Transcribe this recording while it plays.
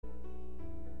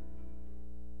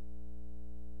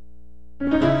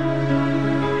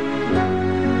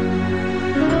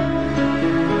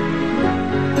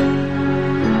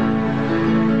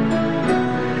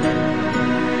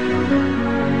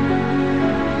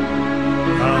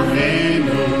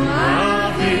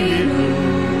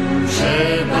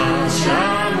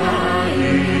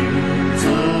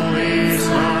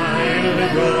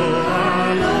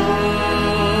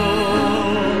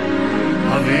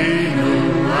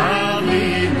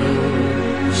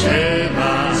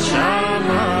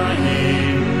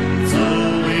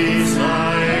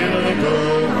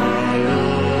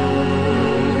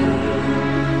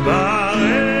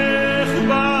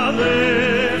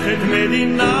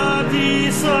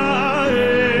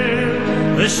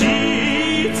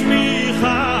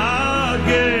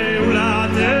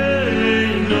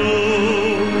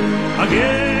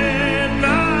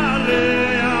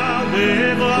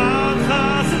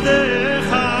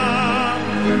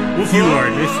You are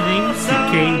listening to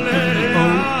KBOO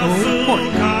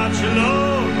Portland.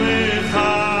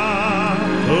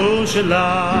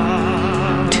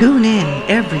 Tune in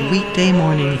every weekday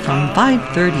morning from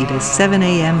 5:30 to 7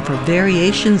 a.m. for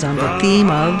variations on the theme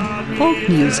of folk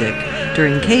music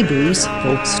during KBOO's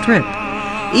Folk Strip.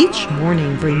 Each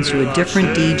morning brings you a different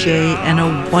DJ and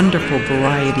a wonderful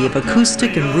variety of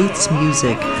acoustic and roots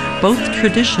music, both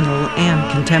traditional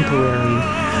and contemporary.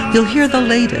 You'll hear the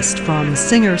latest from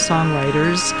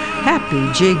singer-songwriters, happy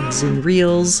jigs and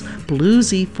reels,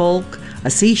 bluesy folk, a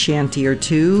sea shanty or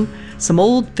two, some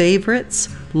old favorites,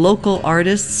 local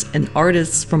artists and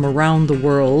artists from around the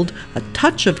world, a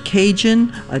touch of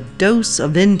Cajun, a dose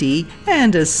of indie,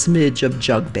 and a smidge of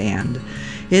jug band.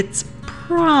 It's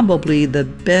probably the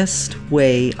best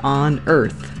way on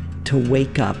earth to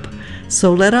wake up.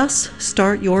 So let us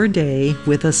start your day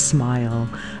with a smile.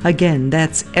 Again,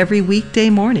 that's every weekday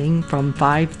morning from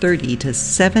 5:30 to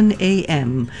 7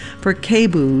 a.m. for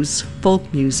KBOO's folk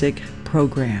music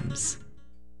programs.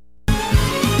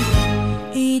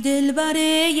 ای دلبر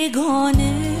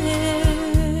یگانه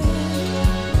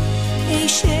ای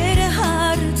شعر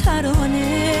هر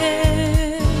ترانه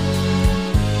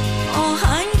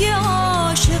آهنگ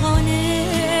عاشقانه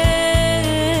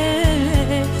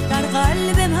در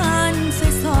قلب من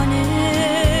فسانه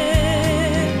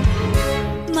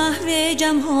محو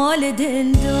جمال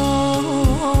دلدار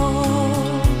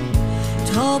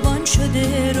تابان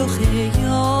شده رخ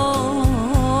یار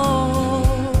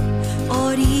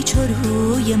آری چو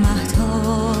روی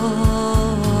مهتاب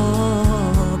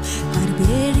بر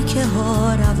برکه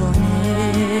ها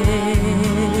روانه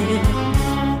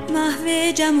محو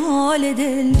جمال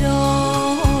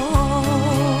دلدار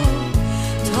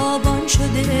تابان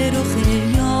شده رخ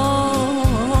یار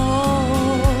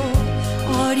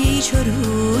آری چو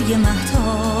روی مهتاب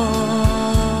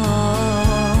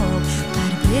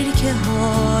بر برکه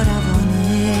ها روانه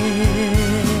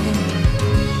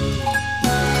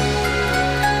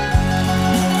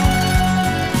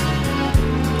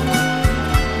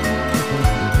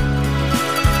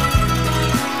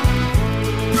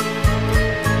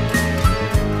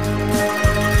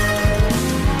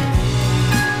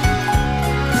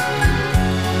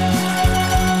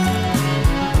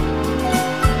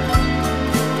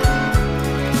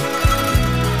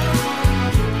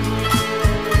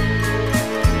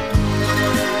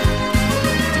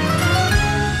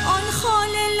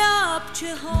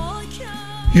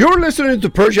You're listening to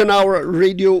Persian Hour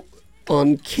Radio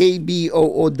on KBOO.FM,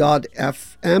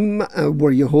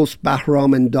 where your host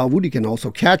Bahram and Dawood. You can also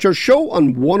catch our show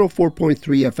on 104.3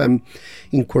 FM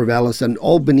in Corvallis and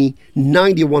Albany,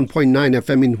 91.9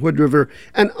 FM in Hood River,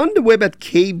 and on the web at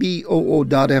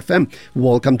KBOO.FM.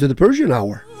 Welcome to the Persian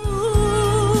Hour.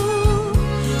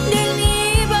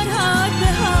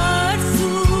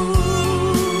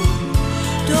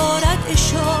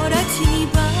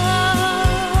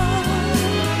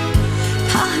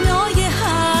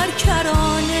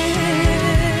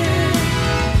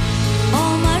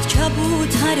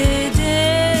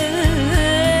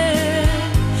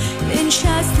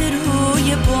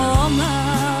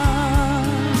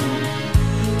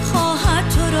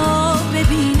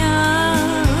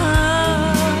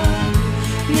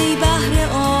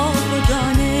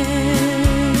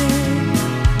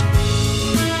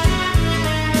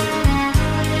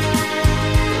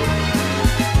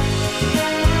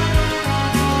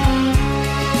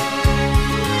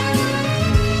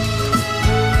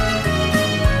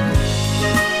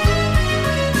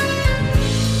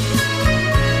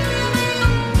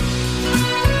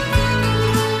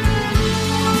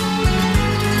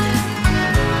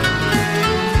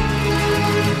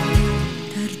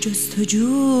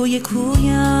 جوی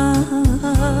کویت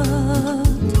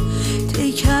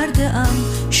طی کرده ام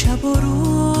شب و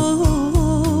روز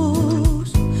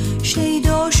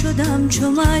شیدا شدم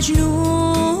چو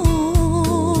مجنون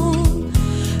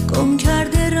گم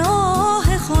کرده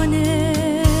راه خانه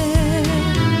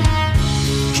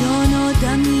جان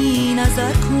آدمی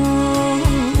نظر کن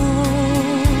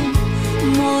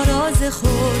ما راز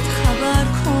خود خبر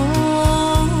کن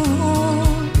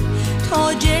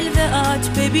تا جلوه‌ات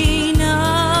ببینم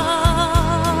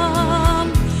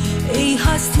ای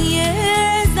هستی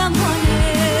زمانه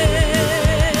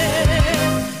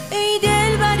ای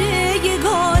دلبر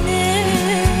یگانه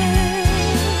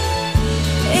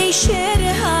ای شعر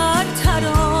هر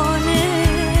ترانه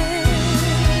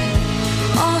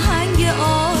آهنگ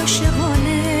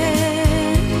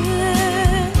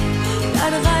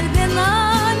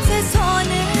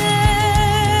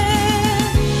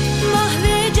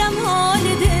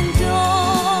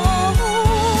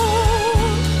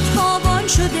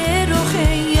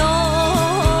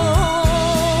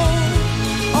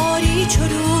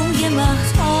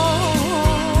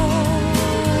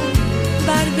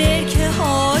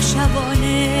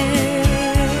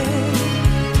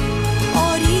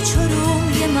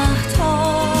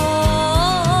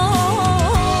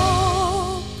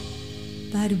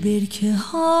برکه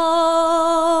ها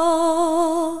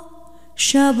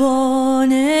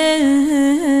شبانه.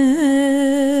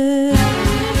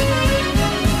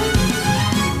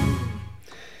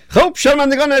 خب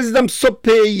شنوندگان عزیزم،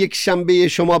 صبح یک شنبه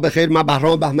شما بخیر. من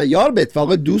بهرام بهمنیار به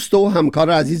اتفاق دوست و همکار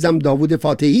عزیزم داوود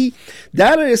فاتحی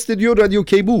در استودیو رادیو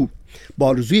کیبو با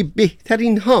آرزوی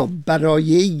بهترین ها برای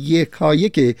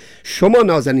یکایک شما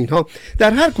نازنین ها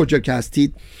در هر کجا که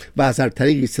هستید و از هر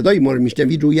طریقی صدای ما رو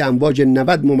میشنوید روی امواج 90.7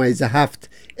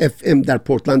 FM در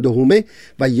پورتلند و هومه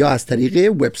و یا از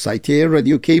طریق وبسایت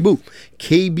رادیو کیبو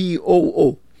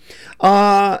KBOO.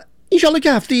 انشالله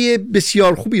که هفته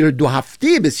بسیار خوبی رو، 2 هفته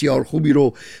بسیار خوبی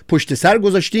رو پشت سر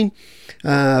گذاشتین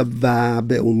و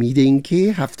به امید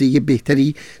اینکه هفته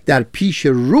بهتری در پیش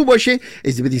رو باشه.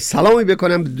 اجازه بدید سلامی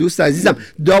بکنم به دوست عزیزم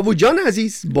داوود جان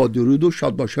عزیز با درود و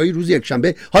شادباشی روز یک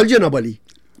شنبه. حال جناب عالی.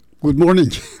 Good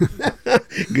morning.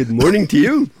 Good morning to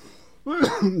you.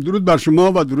 درود بر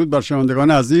شما و درود بر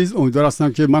شنوندگان عزیز. امیدوار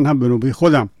هستم که من هم به نوبه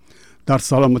خودم در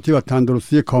سلامتی و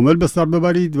تندرستی کامل به سر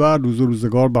ببرید و روز و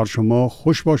روزگار بر شما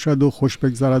خوش باشد و خوش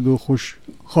بگذرد و خوش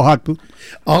خواهد بود.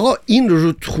 آقا این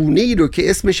رودخونه ای رو که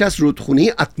اسمش از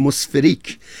رودخونه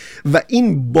اتمسفریک و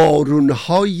این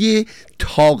بارونهای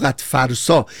طاقت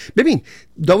فرسا، ببین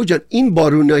داوود جان، این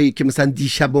بارونایی که مثلا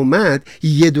دیشب اومد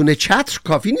یه دونه چتر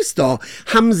کافی نیست،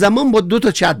 همزمان با 2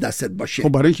 تا چتر دستت باشه. خب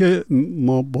برای اینکه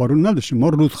ما بارون نداشتیم، ما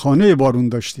رودخانه بارون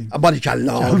داشتیم.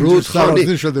 باریکالله،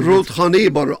 رودخانه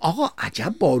بارون. آقا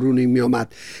عجب بارونی می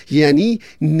آمد، یعنی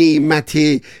نعمت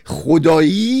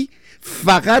خدایی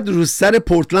فقط رو سر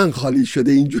پورتلند خالی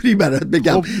شده، اینجوری برات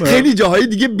بگم. خب خیلی جاهای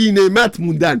دیگه بی نعمت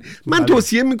موندن. من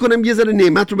توصیه میکنم یه ذره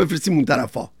نعمت رو بفرستیم اون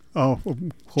طرفا. خب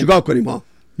چیکار کنیم ها؟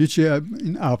 هیچی،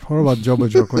 این اپ ها رو باید جا به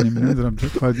جا کنیم. نمیدونم چه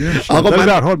کاری میشه. آقا من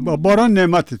در حال باران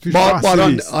نعمته، توش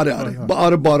باران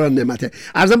آره باران نعمته.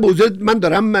 عرضم به حضور من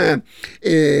دارم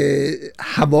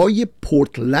هوای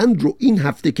پورتلند رو این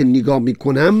هفته که نگاه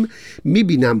میکنم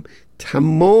میبینم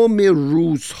تمام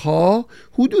روزها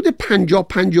حدود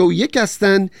 50-51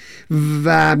 هستن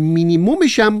و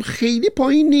مینیمومش هم خیلی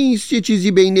پایین نیست، یه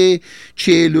چیزی بین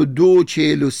 42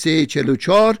 43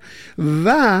 44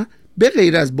 و به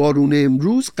غیر از بارون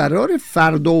امروز قرار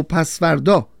فردا و پس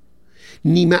فردا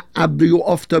نیمه ابری و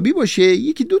آفتابی باشه. 1-2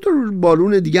 تا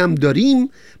بارون دیگه هم داریم.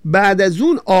 بعد از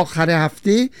اون آخر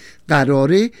هفته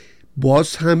قراره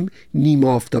باز هم نیمه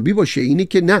آفتابی باشه. اینه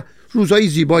که نه، روزهای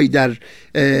زیبایی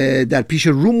در پیش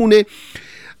رومونه.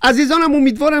 عزیزانم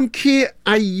امیدوارم که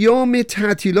ایام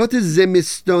تعطیلات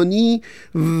زمستانی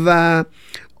و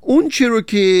اون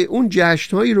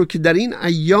جشنهایی رو که در این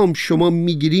ایام شما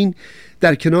میگیرین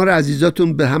در کنار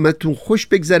عزیزاتون به همتون خوش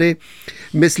بگذره،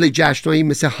 مثل جشنهایی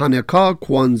مثل هانوکا،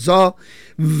 کوانزا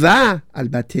و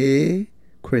البته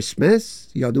کریسمس.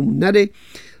 یادمون نره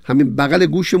همین بغل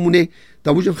گوشمونه.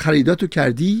 داوود جان خریداتو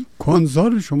کردی؟ کوانزا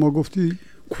رو شما گفتی؟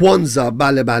 کوانزا،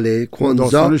 بله کوانزا.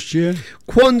 داستانش چیه؟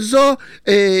 کوانزا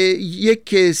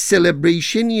یک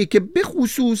سلبریشنیه که به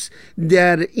خصوص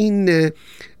در این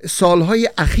سالهای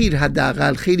اخیر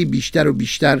حداقل خیلی بیشتر و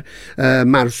بیشتر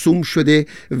مرسوم شده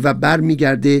و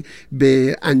برمیگرده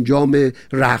به انجام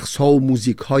رقص ها و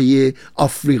موزیک های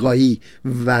آفریقایی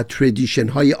و تردیشن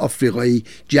های آفریقایی.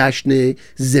 جشن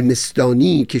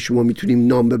زمستانی که شما میتونیم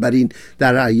نام ببرین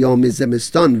در ایام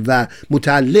زمستان و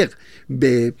متعلق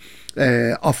به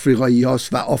آفریقایی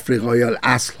هاست و آفریقایی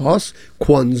اصل هاست،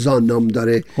 کوانزا نام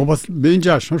داره. خب بس به این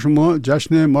جشن ها شما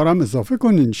جشن ما رو هم اضافه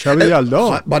کنین، شب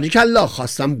یلدا. باریکالله،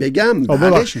 خواستم بگم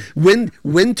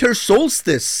وینتر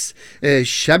سولستیس،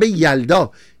 شب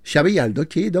یلدا. شب یلدا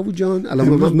کی داوود جان؟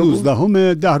 امروز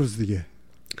 19 10 روز دیگه.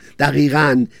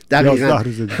 دقیقاً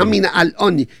همین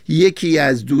الان یکی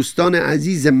از دوستان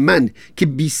عزیز من که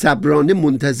بی صبرانه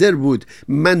منتظر بود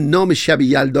من نام شب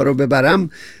یلدا رو ببرم،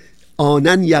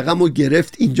 آنن یقمو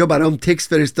گرفت اینجا برام تکست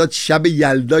فرستاد شب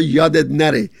یلدا یادت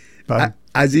نره.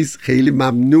 عزیز خیلی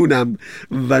ممنونم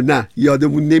و نه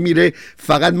یادمون نمیره.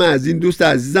 فقط من از این دوست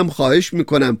عزیزم خواهش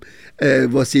میکنم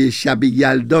واسه شب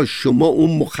یلدا شما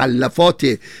اون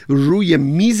مخلفات روی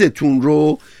میزتون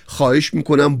رو خواهش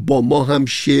میکنم با ما هم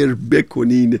شیر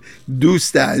بکنین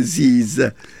دوست عزیز.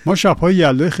 ما شب‌های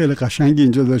یلدا خیلی قشنگی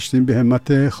اینجا داشتیم به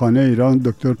همت خانه ایران.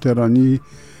 دکتر تهرانی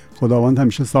خداوند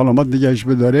همیشه سلامت نگهش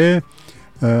بداره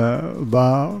و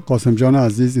قاسم جان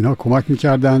عزیز اینها کمک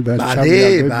میکردن به شب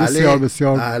بسیار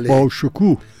بسیار با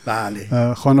شکوه.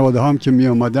 خانواده هم که می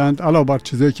آمدند علاوه بر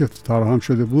چیزایی که فراهم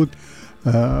شده بود،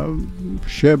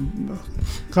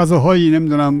 غذاهایی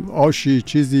نمیدونم آشی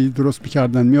چیزی درست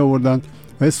میکردن می آوردن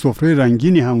و سفره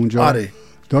رنگینی همونجا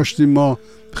داشتیم ما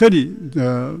خیلی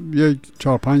یک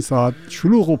 4-5 ساعت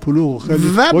شلوغ و پلوغ خیلی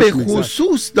و خوش به می‌گذشت.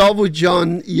 خصوص داوود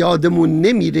جان یادمون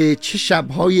نمیره چه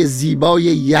شبهای زیبای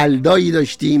یلدایی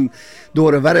داشتیم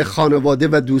دورور خانواده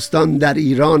و دوستان در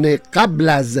ایران قبل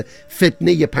از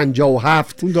فتنه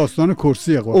 57. اون داستان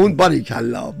کرسیه اون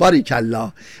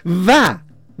باریکالله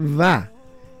و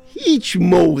هیچ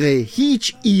موقع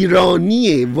هیچ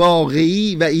ایرانی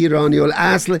واقعی و ایرانی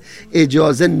الاصل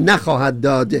اجازه نخواهد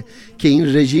داد که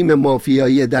این رژیم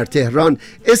مافیایی در تهران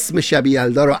اسم شب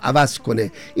یلدا رو عوض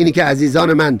کنه. اینی که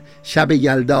عزیزان من، شب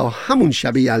یلدا همون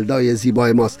شب یلدای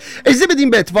زیبای ماست. اجازه بدیم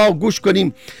به اتفاق گوش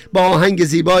کنیم با آهنگ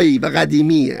زیبایی و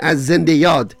قدیمی از زنده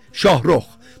یاد شاهرخ.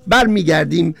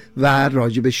 برمیگردیم و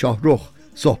راجب شاهرخ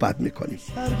صحبت میکنیم.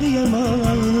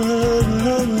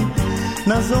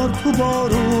 نزار تو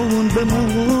بارون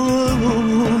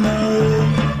بمونم،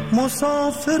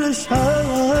 مسافر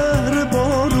شهر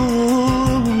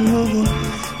بارون،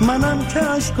 منم که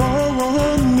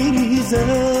اشکام میریزه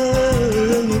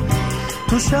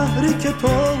تو شهری که تو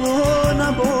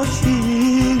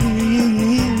نباشی،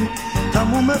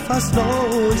 تموم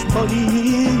فصلاش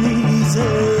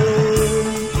پاییزه.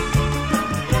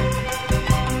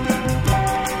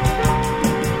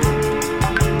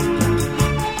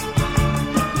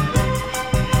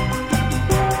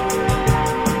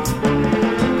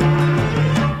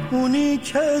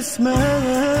 که اسم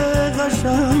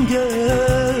قشنگه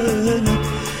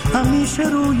همیشه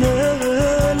روی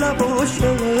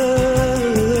لباشه،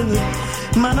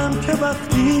 منم که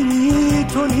وقتی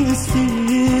تو نیستی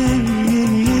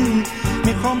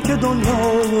میخوام که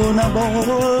دنیا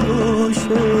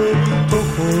نباشه. تو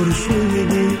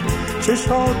خورشیدی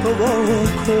چشاتو وا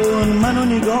کن، منو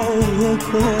نگاه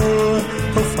کن،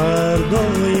 تو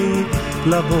فردایی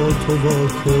لباتو وا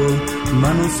کن،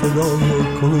 منو صدا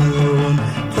کن.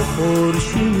 تو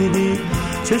خورشیدی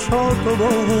چشاتو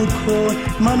وا کن،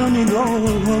 منو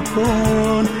نگاه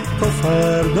کن، تو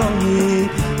فردایی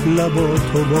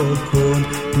لباتو وا کن،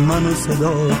 منو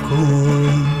صدا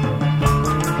کن.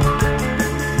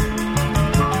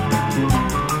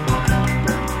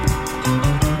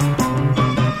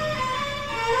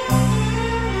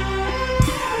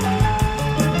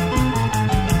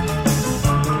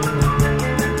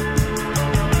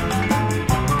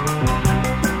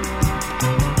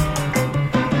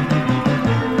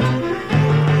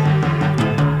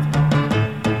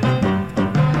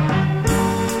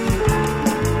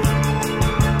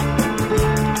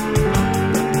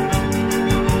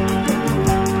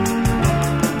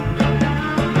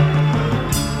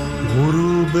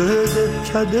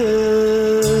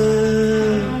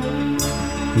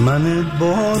 من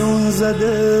بارون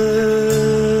زده،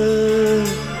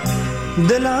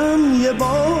 دلم یه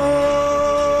باغ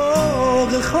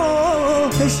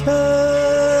خواهشه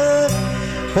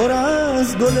پر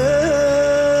از گل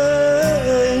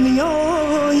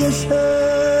نیایشه،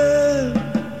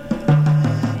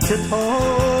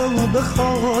 کتاب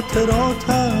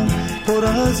خاطراتم پر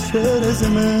از شعر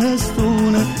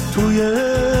زمستونه، توی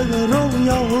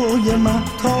رویای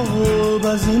مهتاب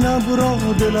از این ابرا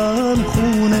دلم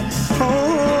خونه.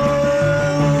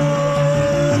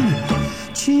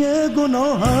 چیه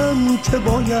گناهم که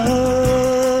باید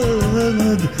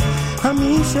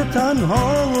همیشه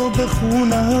تنها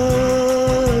بخونم؟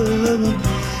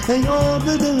 ای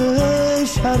عابد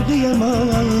شرقی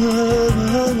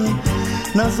من،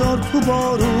 نزار تو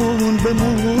بارون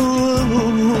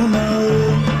بمونم،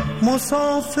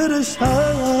 مسافر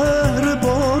شهر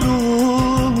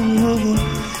بارون،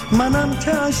 منم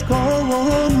که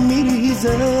اشکام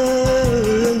میریزه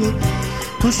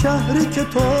تو شهری که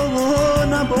تو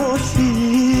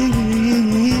نباشی،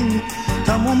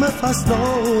 تموم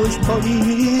فصلاش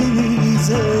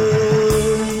پاییزه.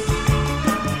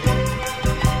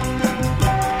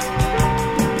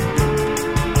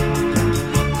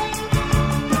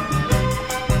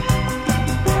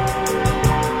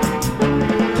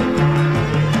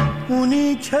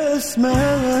 که اسم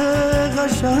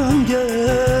قشنگه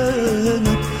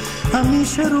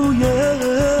همیشه روی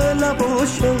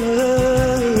لباشه،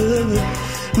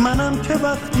 منم که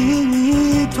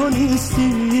وقتی تو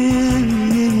نیستی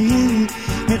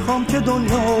میخوام که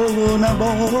دنیا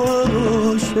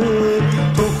نباشه.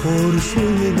 تو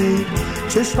خورشیدی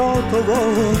چشاتو وا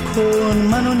کن،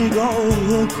 منو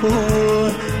نگاه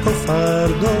کن، تو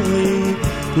فردایی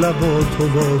لباتو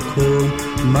وا کن،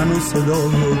 منو صدا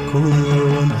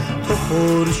کن. تو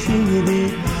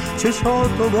خورشیدی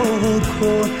چشاتو وا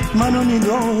کن، منو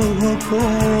نگاه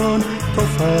کن، تو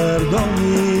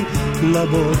فردایی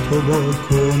لباتو وا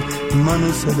کن،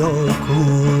 منو صدا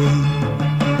کن.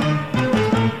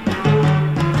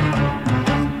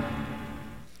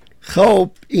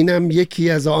 خب اینم یکی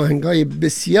از آهنگای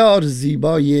بسیار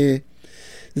زیبای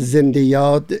زنده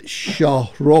یاد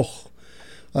شاهرخ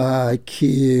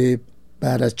که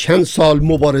بعد از چند سال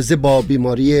مبارزه با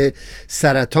بیماری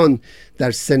سرطان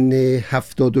در سن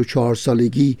 74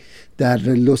 سالگی در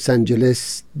لس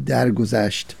آنجلس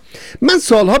درگذشت. من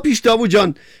سالها پیش داوود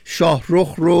جان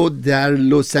شاهرخ رو در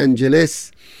لس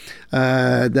آنجلس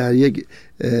در یک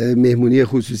مهمونی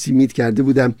خصوصی میت کرده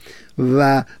بودم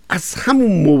و از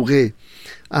همون موقع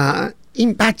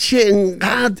این بچه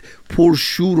انقدر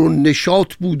پرشور و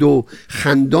نشاط بود و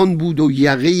خندان بود و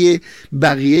یقه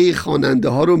بقیه خواننده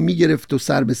ها رو میگرفت و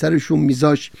سر به سرشون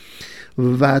میذاشت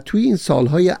و توی این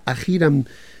سالهای اخیرم،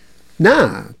 نه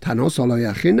تنها سالهای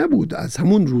اخیر نبود، از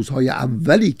همون روزهای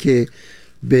اولی که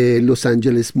به لس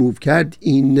آنجلس موو کرد،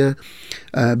 این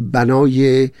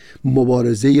بنای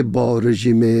مبارزه با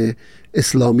رژیم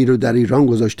اسلامی رو در ایران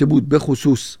گذاشته بود. به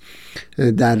خصوص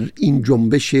در این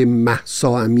جنبش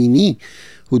مهسا امینی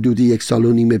حدود 1.5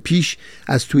 سال پیش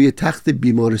از توی تخت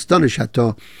بیمارستانش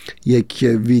حتی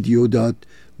یک ویدیو داد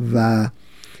و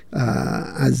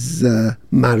از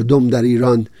مردم در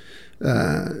ایران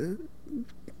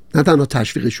نه تنها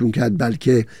تشویقشون کرد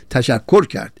بلکه تشکر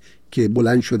کرد که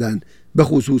بلند شدن، به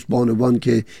خصوص بانوان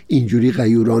که اینجوری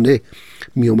غیورانه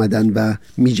می اومدن و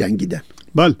می جنگیدن.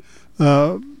 بله،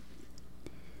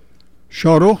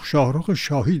 شاهرخ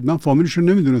شاهید، من فامیلش رو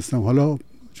نمیدونستم، حالا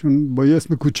چون با یه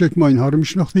اسم کوچک ما اینها رو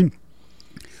میشناختیم.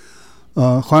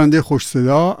 خواننده خوش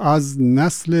صدا، از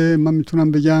نسل من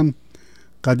میتونم بگم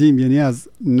قدیم، یعنی از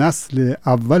نسل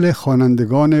اول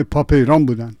خوانندگان پاپ ایران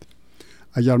بودند.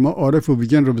 اگر ما عارف و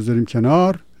بیگن رو بذاریم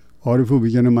کنار، عارف و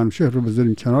بیگن و منوشهر رو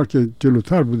بذاریم کنار که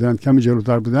جلوتر بودند، کمی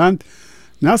جلوتر بودند،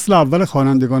 نسل اول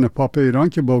خوانندگان پاپ ایران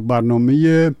که با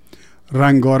برنامه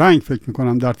رنگارنگ فکر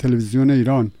میکنم در تلویزیون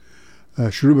ایران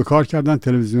شروع به کار کردن.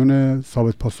 تلویزیون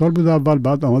ثابت پاسدار بود اول،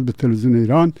 بعد آمد به تلویزیون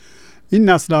ایران. این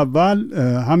نسل اول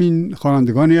همین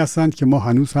خوانندگانی هستند که ما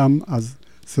هنوز هم از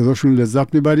صداشون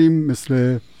لذت میبریم،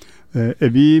 مثل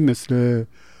ابی، مثل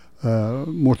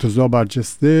مرتضی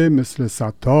برجسته، مثل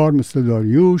ستار، مثل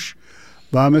داریوش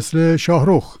و مثل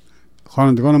شاهرخ.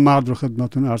 خوانندگان مرد رو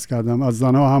خدمتتون عرض کردم. از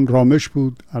زنها هم رامش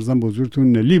بود، عرضم به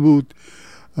حضورتون نلی بود،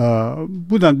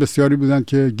 بودند بسیاری بودند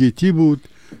که گیتی بود.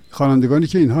 خوانندگانی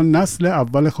که اینها نسل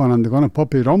اول خوانندگان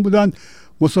پاپ ایران بودند.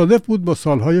 مصادف بود با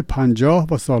سالهای 50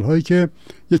 و سالهایی که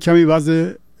یک کمی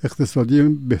وضع اقتصادی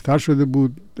بهتر شده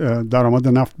بود، درآمد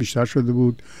نفت بیشتر شده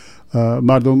بود،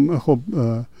 مردم خب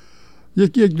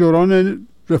یک دوران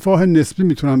رفاه نسبی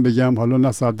میتونم بگم، حالا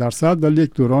نه 100%، ولی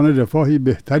یک دوران رفاهی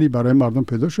بهتری برای مردم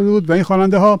پیدا شده بود و این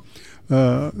خواننده ها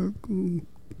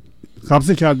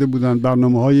قبضه کرده بودند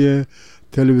برنامه‌های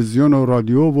تلویزیون و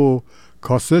رادیو و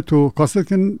کاست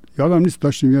که یادم نیست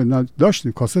داشتیم یا نه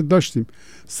داشتیم، کاست داشتیم،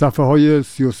 صفحه های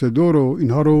 33 دور و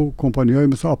اینها رو کمپانی های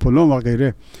مثل آپولون و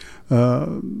غیره.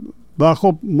 و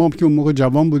خب ما که اون موقع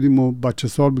جوان بودیم و بچه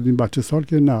سال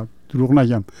که نه دروغ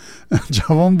نگم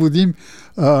جوان بودیم،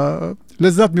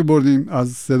 لذت می بردیم از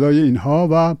صدای اینها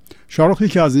و شاهرخ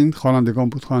یکی از این خوانندگان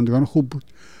بود، خوانندگان خوب بود.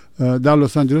 در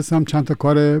لس آنجلس هم چند تا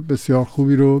کار بسیار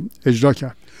خوبی رو اجرا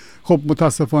کرد. خب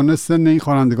متاسفانه سن این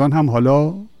خوانندگان هم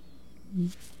حالا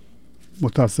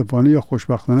متاسفانه یا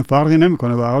خوشبختانه فرقی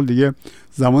نمیکنه، به هر حال دیگه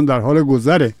زمان در حال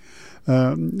گذره،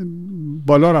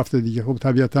 بالا رفته دیگه. خب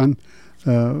طبیعتا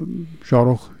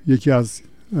شاهرخ یکی از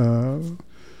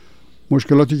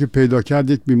مشکلاتی که پیدا کرد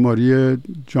یک بیماری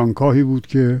جانکاهی بود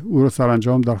که او رو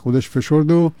سرانجام در خودش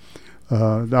فشرد و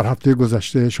در هفته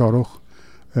گذشته شاهرخ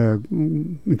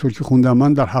اینطور که خوندم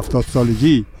من در 70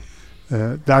 سالگی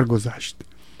درگذشت.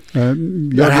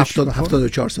 در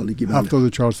 74 سالگی.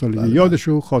 74 سالگی. یادش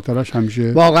و خاطرش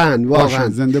همیشه واقعا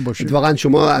زنده باشه. واقعا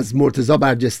شما از مرتضی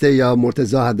برجسته یا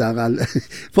مرتضی حداقل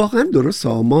واقعا درست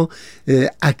ها، ما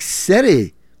اکثر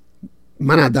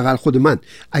من حداقل خود من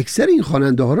اکثر این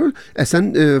خواننده ها رو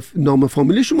اصلا نام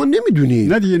فامیلی شما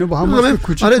نمیدونیم. نه دیگه اینو با هم اسم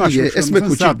کوچیک آره دیگه اسم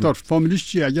کوچیک. ستار فامیلیش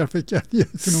چیه اگر فکر کردی؟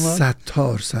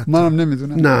 ستار منم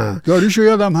نمیدونم. نه داریوشو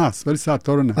یادم هست ولی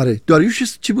ستار رو نه. آره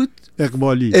داریوش چی بود؟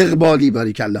 اقبالی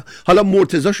باریکلا. حالا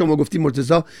مرتضی، شما گفتی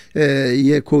مرتضی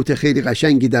یه کوت خیلی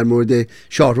قشنگی در مورد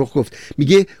شاهرخ گفت،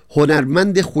 میگه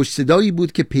هنرمند خوش صدایی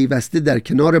بود که پیوسته در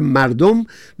کنار مردم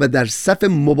و در صف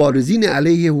مبارزین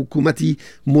علیه حکومتی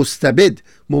مستبد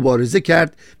مبارزه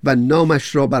کرد و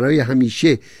نامش را برای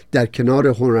همیشه در کنار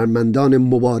هنرمندان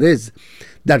مبارز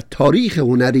در تاریخ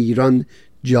هنر ایران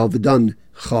جاودان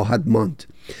خواهد ماند.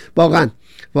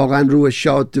 واقعا روح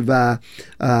شاد و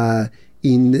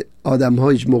این آدم ها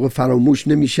هیچ موقع فراموش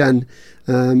نمیشن.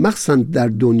 مخصوصا در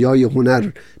دنیای هنر،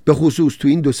 به خصوص تو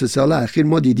این 2-3 سال اخیر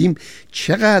ما دیدیم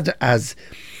چقدر از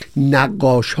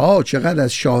نقاش‌ها، چقدر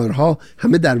از شاعرها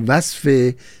همه در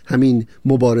وصف همین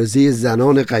مبارزه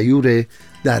زنان غیور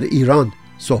در ایران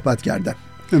صحبت کردن.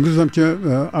 امروز هم که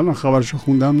الان خبرشو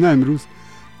خوندم، نه امروز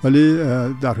ولی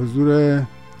در حضور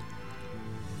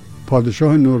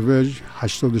پادشاه نروژ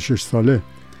 86 ساله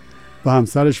و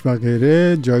همسرش و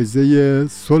غیره جایزه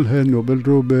صلح نوبل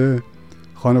رو به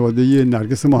خانواده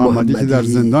نرگس محمدی که در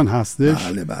زندان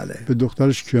هستش بله. به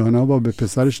دخترش کیانا و به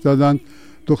پسرش دادن.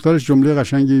 دخترش جمله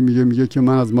قشنگی میگه که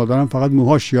من از مادرم فقط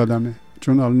موهاش یادمه،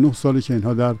 چون الان 9 ساله که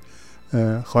اینها در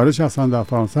خارج هستن، در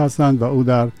فرانسه هستن و او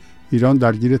در ایران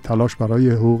درگیر تلاش برای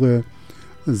حقوق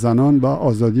زنان و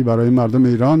آزادی برای مردم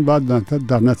ایران و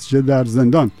در نتیجه در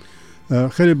زندان.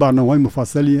 خیلی برنامه‌های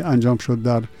مفصلی انجام شد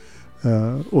در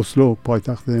اسلو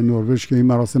پایتخت نروژ که این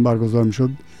مراسم برگزار میشد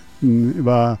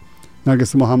و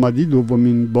نرگس محمدی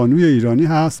دومین بانوی ایرانی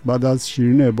هست بعد از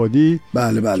شیرین عبادی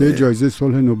بله. که جایزه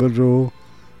صلح نوبل رو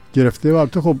گرفته و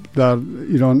البته خب در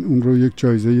ایران اون رو یک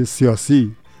جایزه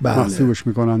سیاسی محسوبش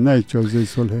میکنن، نه یک جایزه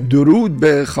صلح. درود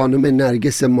به خانم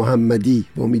نرگس محمدی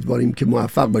و امیدواریم که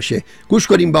موفق باشه. گوش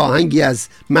کنیم با آهنگی از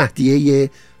مهدیه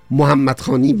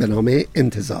محمدخانی به نام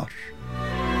انتظار.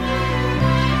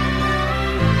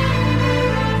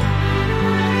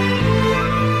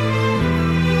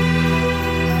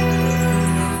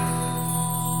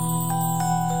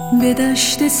 به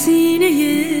دشت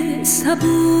سینه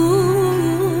صبورم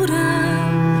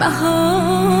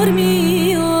بهار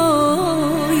می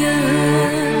آید،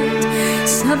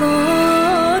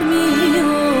 سوار می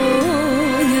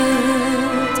آید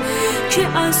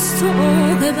که از تو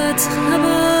عاقبت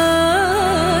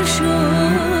خبر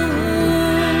شد.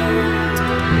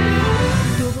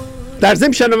 در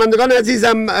ضمن شنوندگان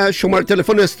عزیزم، شماره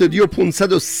تلفن استودیو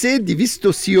 503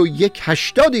 231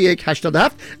 81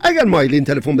 87. اگر مایلین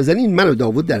تلفن بزنین، من و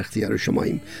داوود در اختیار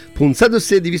شماییم.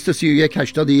 503 231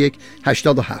 81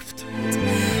 87.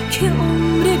 که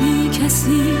عمر بی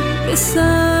کسی به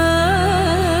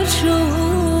سر شد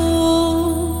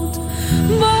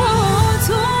با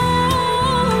تو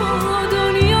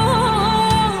دنیا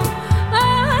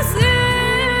از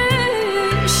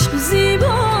عشق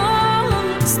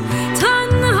زیباست،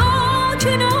 تنها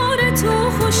کنار تو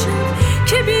خوشم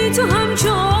که بی تو همچو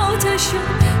آتشم،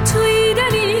 توی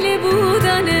دلیل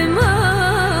بودن من.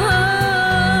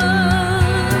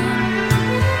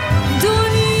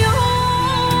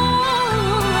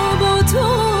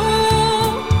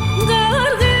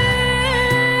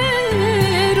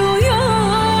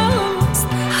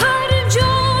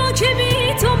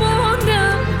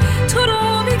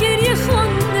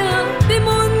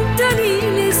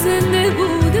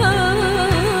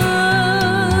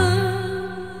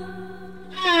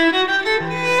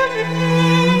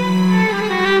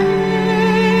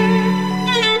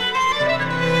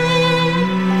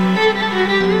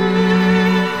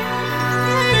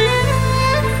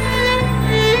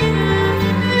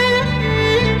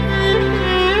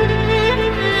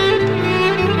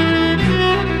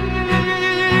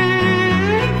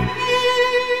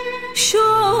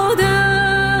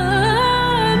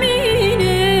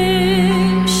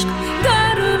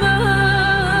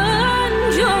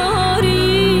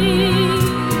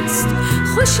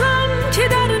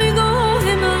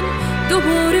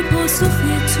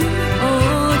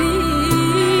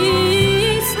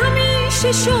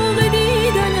 شوق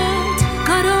دیدنت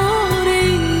قرار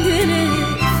این دل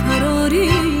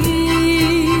فراریست.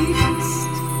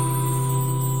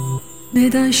 به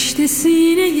دشت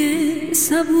سینه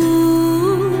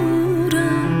صبورم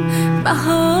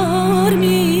بهار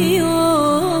می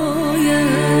آید،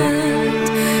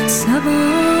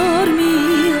 سوار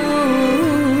می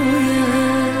آید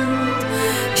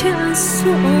که از تو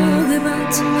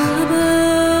عاقبت خبر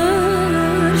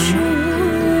شد.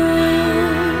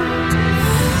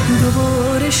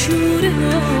 دوباره شور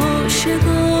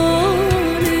عاشقانه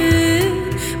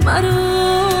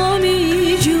مرا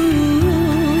می جوید،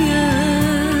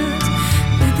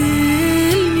 به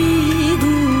دل می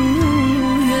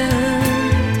گوید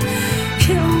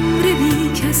که عمر بی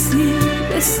کسی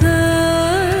به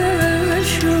سر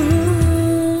شد.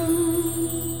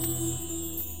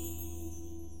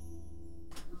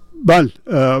 بله،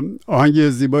 آهنگ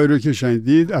زیبایی رو که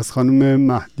شنیدید از خانم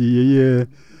مهدیه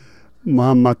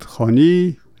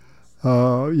محمدخانی،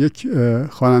 یک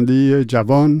خواننده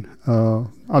جوان.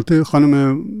 البته این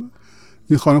خانم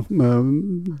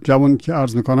جوان که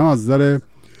عرض میکنم از نظر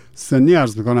سنی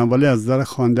عرض میکنم، ولی از نظر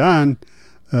خواندن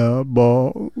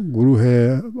با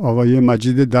گروه آقای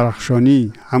مجید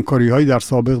درخشانی همکاری هایی در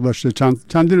سابق داشته،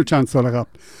 چند سال قبل.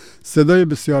 صدای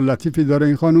بسیار لطیفی داره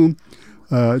این خانم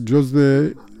جزء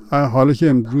حالا که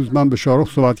امروز من به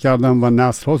شاهرخ صحبت کردم و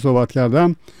نسل‌ها صحبت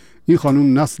کردم، این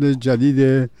خانم نسل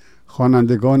جدید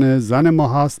خوانندگان زن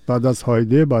ما هست. بعد از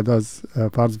هایده، بعد از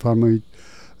فرض فرمایید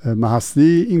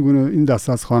محصلی، این دست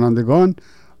از خوانندگان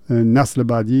نسل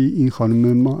بعدی این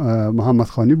خانم محمد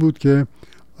خانی بود که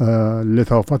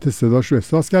لطافت صداش رو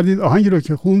احساس کردید. آهنگی رو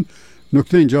که خوند،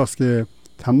 نکته اینجاست که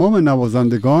تمام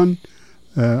نوازندگان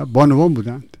بانوان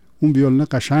بودند. اون ویولن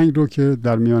قشنگ رو که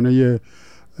در میانه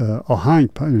آهنگ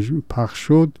پخش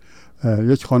شد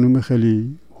یک خانم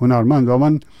خیلی هنرمند و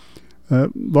من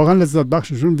واقعا لذت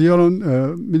بخششون. ویولن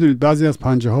میدونید بعضی از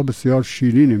پنجه ها بسیار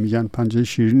شیرینه، میگن پنجه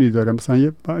شیرینی داره،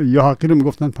 مثلا یا حقی رو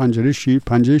میگفتن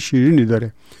پنجه شیرینی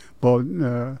داره. با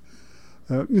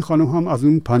این خانم هم از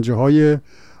اون پنجه های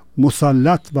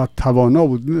مسلط و توانا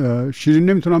بود. شیرین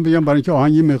نمیتونم بگم برای اینکه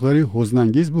آهنگ مقداری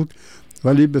حزن‌انگیز بود،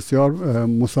 ولی بسیار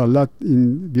مسلط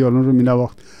این ویولن رو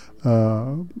مینواخت.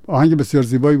 آهنگ بسیار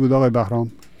زیبایی بود آقای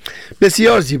بهرام.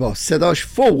 بسیار زیبا، صداش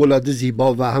فوق‌العاده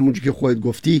زیبا و همونجوری که خودت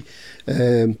گفتی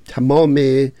تمام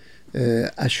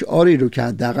اشعاری رو که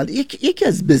حداقل یکی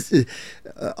از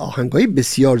آهنگای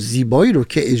بسیار زیبایی رو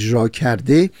که اجرا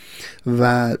کرده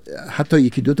و حتی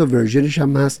یکی دو تا ورژنش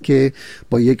هم هست که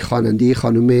با یک خواننده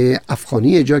خانم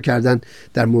افغانی اجرا کردن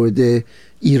در مورد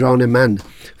ایران من.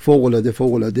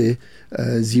 فوق‌العاده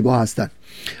زیبا هستن.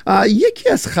 یکی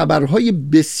از خبرهای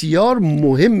بسیار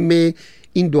مهم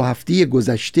این 2 هفته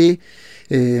گذشته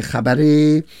خبر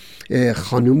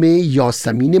خانم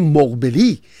یاسمین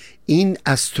مقبلی، این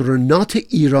استرونات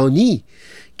ایرانی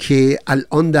که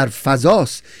الان در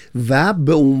فضاست و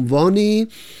به عنوان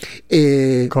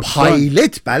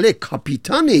پایلت، بله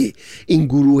کاپیتان این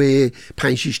گروه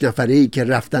 5-6 نفره‌ای که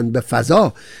رفتن به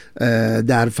فضا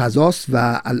در فضاست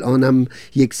و الان هم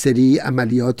یک سری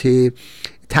عملیات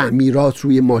تعمیرات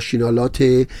روی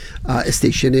ماشینالات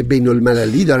استیشن بین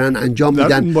المللی دارن انجام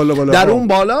میدن در اون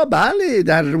بالا، بله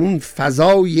در اون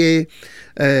فضای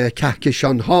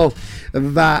کهکشان ها.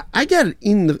 و اگر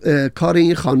این کار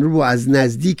این خانم رو از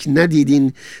نزدیک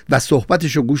ندیدین و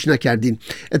صحبتش رو گوش نکردین،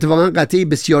 اتفاقا قطعه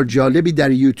بسیار جالبی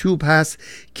در یوتیوب هست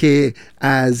که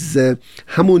از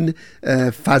همون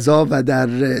فضا و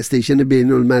در استیشن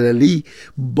بین المللی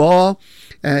با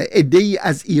عده‌ای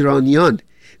از ایرانیان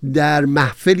در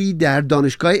محفلی در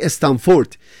دانشگاه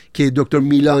استنفورد که دکتر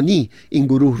میلانی این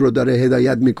گروه رو داره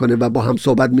هدایت میکنه و با هم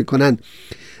صحبت میکنن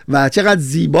و چقدر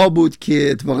زیبا بود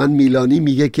که اتفاقا میلانی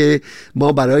میگه که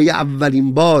ما برای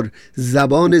اولین بار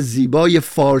زبان زیبای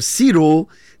فارسی رو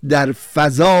در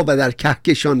فضا و در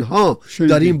کهکشان ها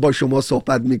داریم با شما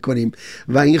صحبت میکنیم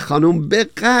و این خانم به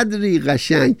قدری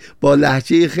قشنگ با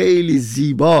لهجه خیلی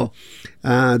زیبا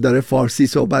داره فارسی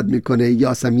صحبت میکنه.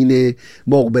 یاسمین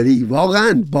مقبلی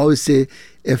واقعا باعث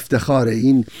افتخاره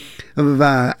این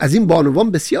و از این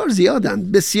بانوان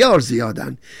بسیار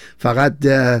زیادن، فقط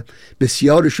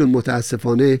بسیارشون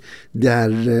متاسفانه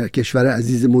در کشور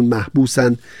عزیزمون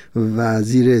محبوسن و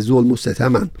زیر ظلم و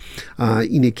ستمن.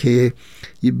 اینه که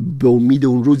به امید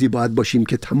اون روزی باید باشیم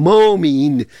که تمام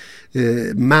این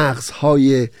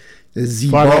مغزهای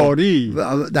زیبا فراری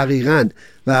دقیقاً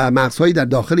و مغزهایی در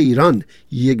داخل ایران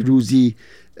یک روزی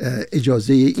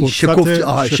اجازه این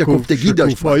شکفتگی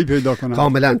داشت پیدا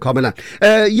کنن. کاملا.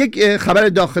 یک خبر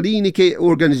داخلی اینه که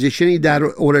ارگانیزیشنی در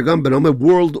اورگان به نام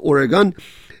ورلد اورگان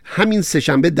همین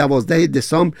سه‌شنبه 12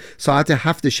 دسامبر ساعت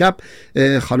 7 شب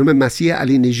خانم مسیح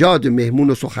علی نژاد مهمون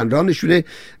و سخنرانشونه.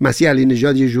 مسیح علی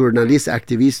نژاد یه ژورنالیست،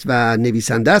 اکتیویست و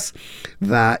نویسنده است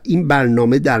و این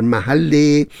برنامه در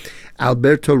محل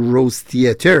البرتو روز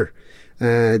تیاتر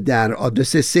در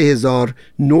آدرس 3000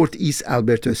 نورت ایست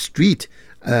البرتو استریت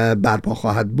برپا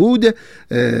خواهد بود.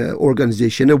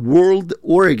 ارگانیزیشن ورلد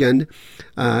اورگان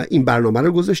این برنامه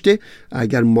رو گذاشته.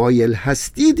 اگر مایل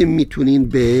هستید میتونین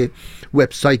به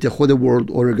وبسایت خود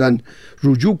ورلد اورگان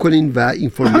رجوع کنین و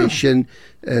اینفورمیشن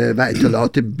و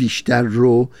اطلاعات بیشتر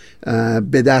رو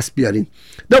به دست بیارین.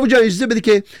 داوود جان اجازه بده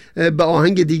که به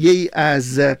آهنگ دیگه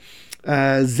از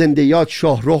زنده‌یاد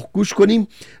شاهرخ گوش کنیم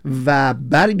و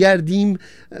برگردیم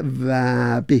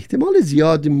و به احتمال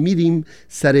زیاد میریم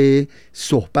سر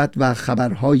صحبت و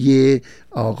خبرهای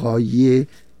آقای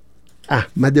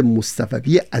احمد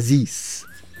مصطفی عزیز.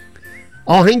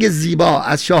 آهنگ زیبا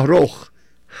از شاهرخ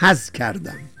حظ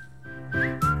کردم.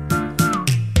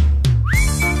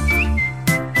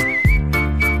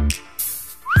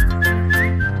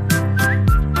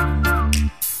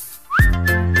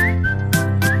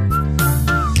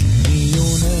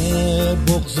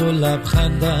 بغض و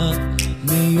لبخندم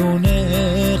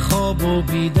میونه خواب و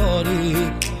بیداری،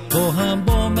 تو هم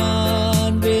با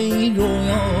من به این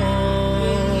رویا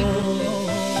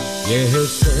یه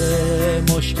حس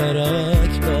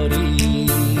مشترک داری.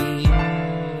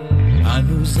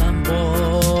 هنوزم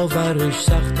باورش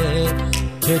سخته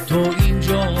که تو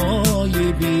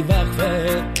اینجای بی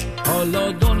وقفه،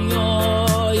 حالا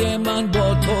دنیای من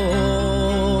با تو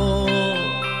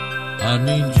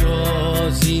همینجا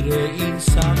زیر این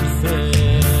سقفه.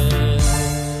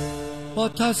 با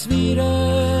تصویر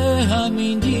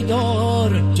همین دیدار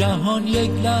جهان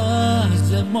یک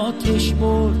لحظه ماتش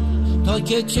برد، تا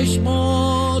که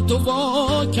چشماتو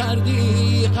وا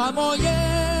کردی غمای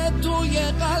توی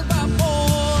قلبم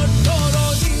برد. تو رو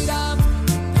دیدم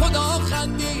خدا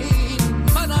خندید،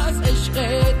 من از عشق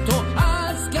تو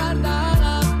حس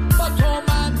کردم، با تو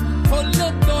من کل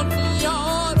دنیا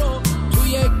رو تو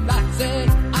یک لحظه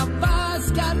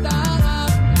عوض کردم.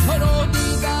 تو رو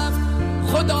دیدم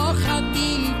خدا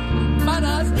خندید، من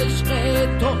از عشق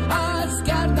تو حس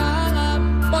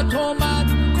کردم، با تو من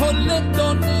کل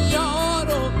دنیا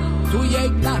رو تو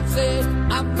یک لحظه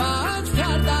عوض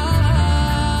کردم.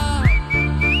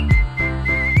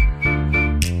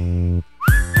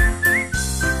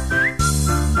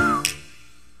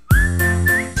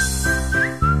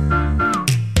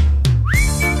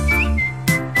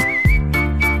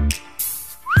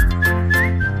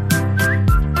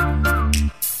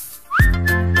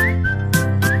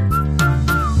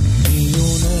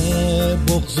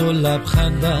 بغض و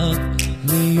لبخندم،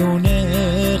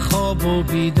 میونه خواب و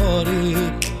بیداری،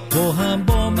 تو هم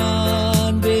با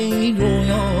من به این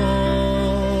رویا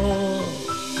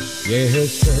یه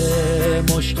حس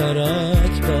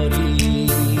مشترک داری.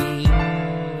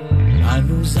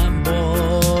 هنوزم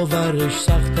باورش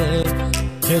سخته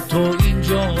که تو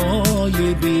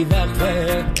اینجای بی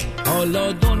وقفه،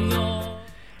 حالا دنیا.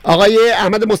 آقای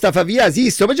احمد مصطفوی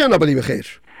عزیز، صبح جناب علی بخیر.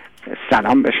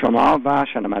 سلام به شما و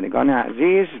شنوندگان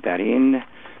عزیز در این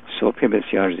صبح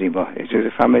بسیار زیبا. اجازه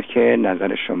فرمایید که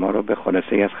نظر شما رو به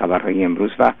خلاصه از خبرهای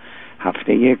امروز و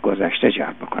هفته گذشته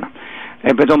جلب بکنم.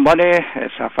 به دنبال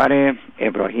سفر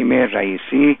ابراهیم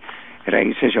رئیسی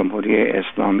رئیس جمهوری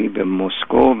اسلامی به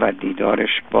مسکو و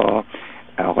دیدارش با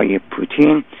آقای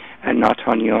پوتین،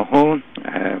 نتانیاهو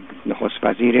نخست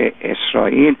وزیر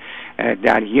اسرائیل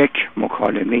در یک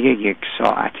مکالمه 1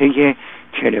 ساعته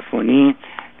تلفنی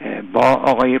با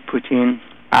آقای پوتین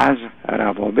از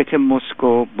روابط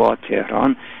مسکو با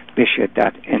تهران به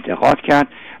شدت انتقاد کرد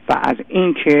و از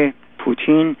اینکه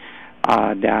پوتین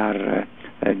در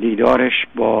دیدارش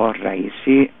با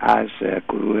رئیسی از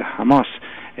گروه حماس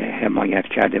حمایت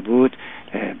کرده بود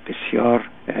بسیار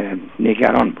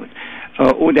نگران بود.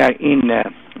 او در این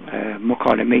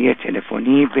مکالمه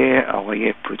تلفنی به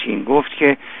آقای پوتین گفت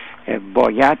که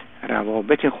باید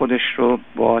روابط خودش رو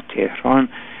با تهران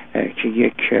که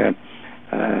یک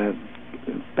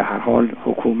به هر حال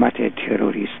حکومت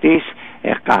تروریستی است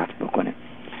قطع بکنه.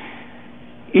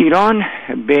 ایران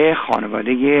به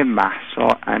خانواده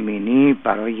مهسا امینی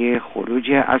برای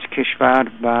خروج از کشور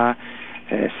و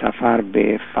سفر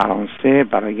به فرانسه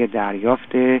برای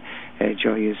دریافت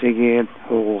جایزه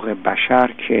حقوق بشر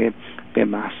که به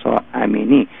مهسا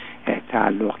امینی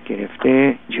تعلق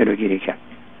گرفته جلوگیری کرد.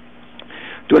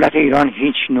 دولت ایران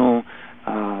هیچ نوع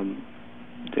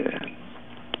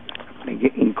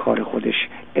این کار خودش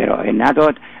ارائه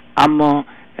نداد، اما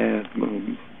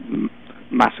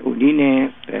مسئولین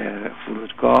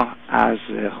فرودگاه از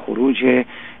خروج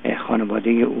خانواده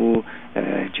او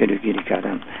جلوگیری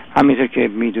کردند. همینطور که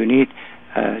میدونید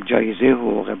جایزه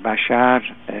حقوق بشر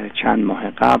چند ماه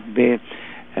قبل به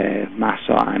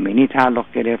مهسا امینی تعلق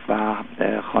گرفت و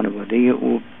خانواده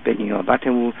او به نیابت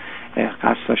او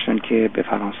قصد داشتن که به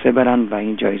فرانسه برن و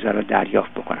این جایزه را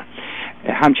دریافت بکنن.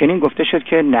 همچنین گفته شد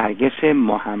که نرگس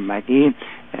محمدی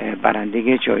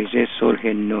برنده جایزه صلح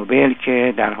نوبل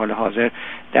که در حال حاضر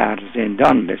در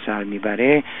زندان به سر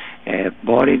میبره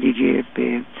بار دیگه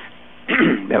به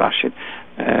ببخشید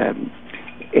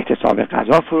اعتصاب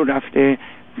غذا فرو رفته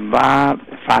و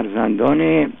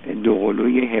فرزندان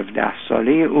دوقلوی 17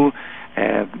 ساله او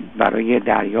برای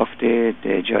دریافت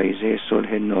جایزه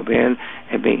صلح نوبل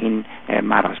به این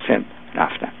مراسم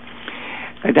رفتن.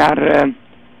 در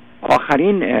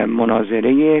آخرین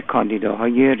مناظره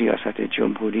کاندیداهای ریاست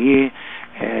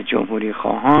جمهوری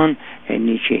خواهان،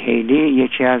 نیکی هیلی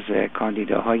یکی از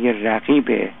کاندیداهای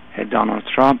رقیب دونالد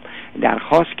ترامپ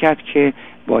درخواست کرد که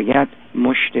باید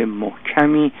مشت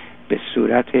محکمی به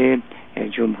صورت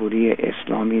جمهوری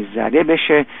اسلامی زده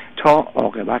بشه تا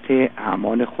عاقبت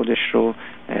اعمال خودش رو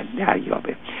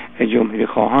دریابه. جمهوری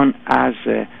خواهان از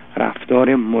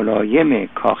رفتار ملایم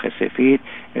کاخ سفید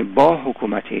با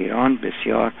حکومت ایران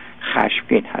بسیار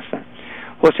خشمگین هستند.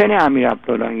 حسین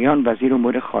امیرعبداللهیان وزیر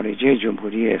امور خارجه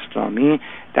جمهوری اسلامی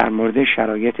در مورد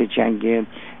شرایط جنگ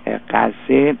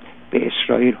غزه به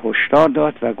اسرائیل هشدار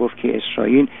داد و گفت که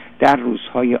اسرائیل در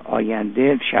روزهای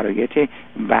آینده شرایط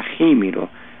وخیمی رو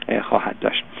خواهد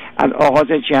داشت. از آغاز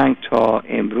جنگ تا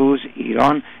امروز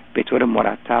ایران به طور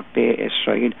مرتب به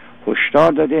اسرائیل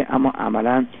هشدار داده اما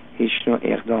عملاً هیچ نوع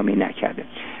اقدامی نکرده.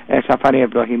 سفر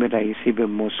ابراهیم رئیسی به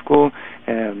مسکو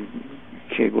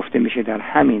که گفته میشه در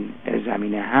همین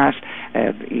زمینه هست،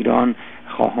 ایران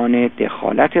خواهان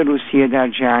دخالت روسیه در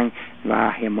جنگ و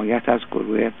حمایت از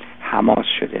گروه حماس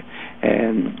شده.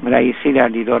 رئیسی در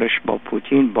دیدارش با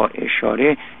پوتین با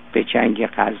اشاره به جنگ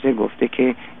غزه گفته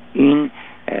که این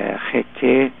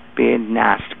خطه به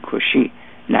نسل کشی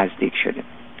نزدیک شده.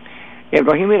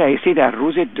 ابراهیم رئیسی در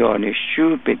روز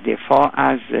دانشجو به دفاع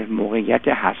از موقعیت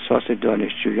حساس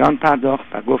دانشجویان پرداخت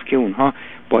و گفت که اونها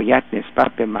باید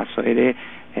نسبت به مسائل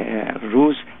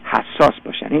روز حساس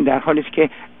باشن. این در حالی است که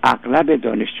اغلب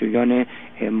دانشجویان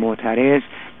معترض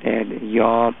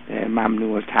یا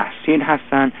ممنوع تحصیل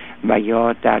هستند و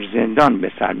یا در زندان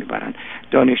به سر میبرند.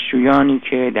 دانشجویانی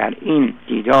که در این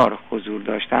دیدار حضور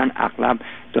داشتند اغلب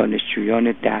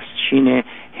دانشجویان دستچین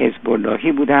حزب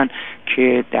اللهی بودند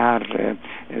که در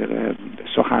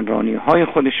سخنرانی های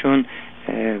خودشون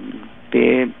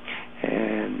به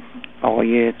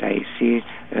آقای رئیسی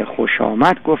خوش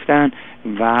آمد گفتند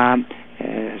و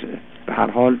به هر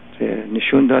حال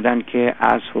نشون دادن که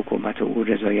از حکومت او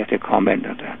رضایت کامل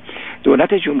دارند.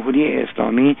 دولت جمهوری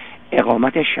اسلامی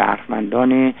اقامت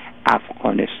شهروندان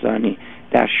افغانستانی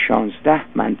در 16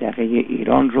 منطقه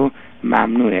ایران رو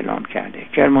ممنوع اعلام کرده.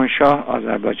 کرمانشاه،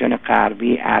 آذربایجان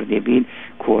غربی، اردبیل،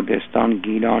 کردستان،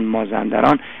 گیلان،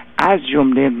 مازندران از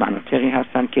جمله مناطقی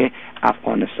هستند که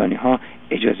افغانستانی ها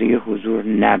اجازه حضور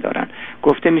ندارند.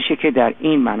 گفته میشه که در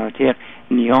این مناطق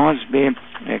نیاز به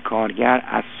کارگر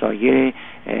از سایر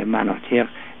مناطق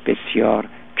بسیار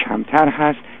کمتر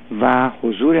هست و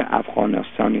حضور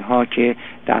افغانستانی ها که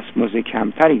دستمزد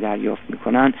کمتری دریافت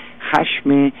میکنن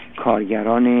خشم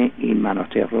کارگران این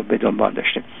مناطق رو به دنبال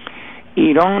داشته.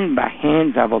 ایران و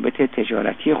هند روابط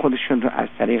تجارتی خودشون رو از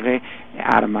طریق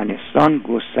ارمنستان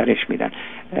گسترش میدن.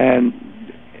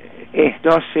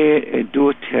 احداث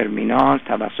 2 ترمینال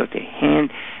توسط هند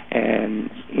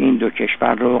این 2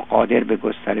 کشور رو قادر به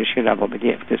گسترش روابط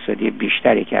اقتصادی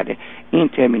بیشتری کرده. این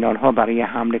ترمینال ها برای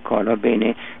حمل کالا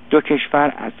بین 2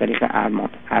 کشور از طریق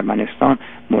ارمنستان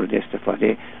مورد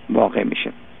استفاده واقع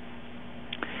میشه.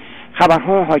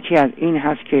 خبرها حاکی از این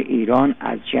هست که ایران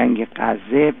از جنگ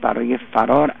غزه برای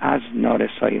فرار از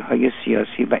نارسایی‌های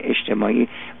سیاسی و اجتماعی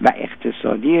و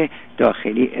اقتصادی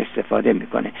داخلی استفاده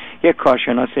میکنه. یک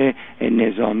کارشناس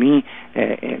نظامی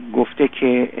گفته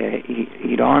که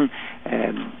ایران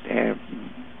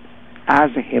از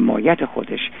حمایت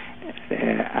خودش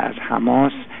از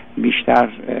حماس بیشتر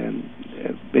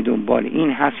به دنبال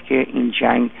این هست که این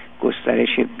جنگ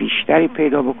گسترش بیشتری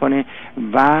پیدا بکنه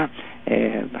و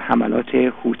حملات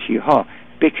حوثی ها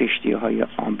به کشتی های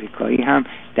آمریکایی هم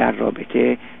در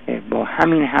رابطه با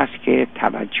همین هست که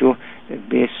توجه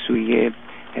به سوی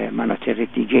مناطق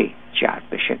دیگه جلب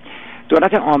بشه.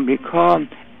 دولت آمریکا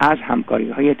از همکاری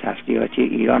های تسلیحاتی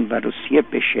ایران و روسیه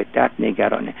به شدت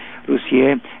نگرانه.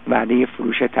 روسیه وعده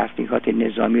فروش تسلیحات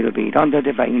نظامی رو به ایران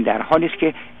داده و این در حالی است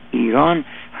که ایران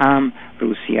هم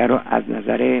روسیه رو از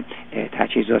نظر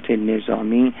تجهیزات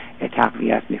نظامی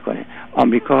تقویت میکنه.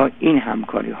 آمریکا این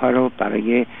همکاری ها رو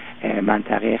برای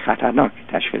منطقه خطرناک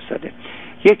تشخیص داده.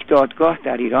 یک دادگاه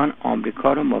در ایران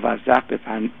آمریکا رو موظف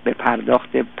به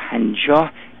پرداخت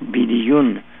 50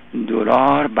 بیلیون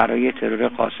دلار برای ترور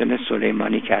قاسم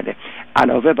سلیمانی کرده.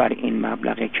 علاوه بر این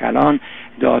مبلغ کلان،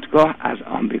 دادگاه از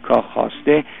آمریکا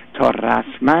خواسته تا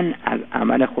رسما از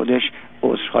عمل خودش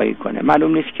عذرخواهی کنه.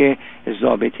 معلوم نیست که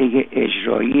ضابطه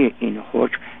اجرایی این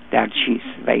حکم در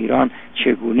چیست و ایران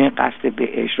چگونه قصد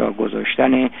به اجرا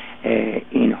گذاشتن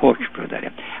این حکم رو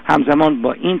داره. همزمان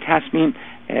با این تصمیم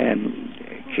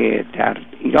که در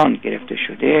ایران گرفته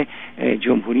شده،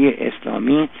 جمهوری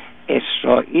اسلامی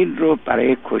اسرائیل رو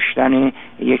برای کشتن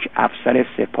یک افسر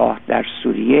سپاه در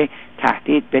سوریه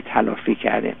تهدید به تلافی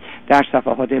کرده. در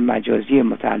صفحات مجازی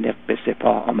متعلق به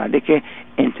سپاه آمده که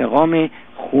انتقام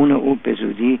خون او به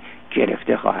زودی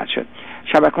گرفته خواهد شد.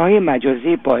 شبکه‌های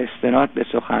مجازی با استناد به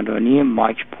سخنرانی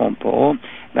مایک پومپئو،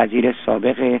 وزیر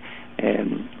سابق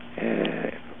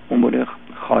امور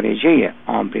خارجه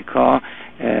آمریکا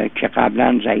که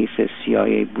قبلا رئیس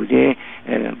CIA بوده،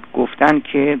 گفتن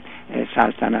که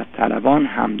سلطنت طلبان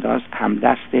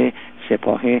همدست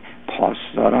سپاه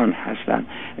پاسداران هستند.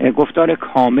 گفتار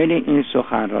کامل این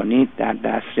سخنرانی در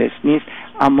دسترس نیست،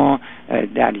 اما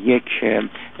در یک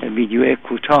ویدیو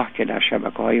کوتاه که در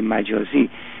شبکه‌های مجازی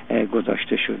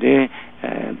گذاشته شده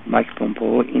مایک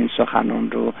پومپئو این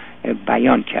سخنان رو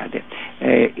بیان کرده.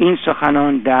 این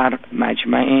سخنان در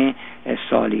مجمع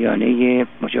سالیانه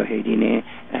مجاهدین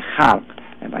خلق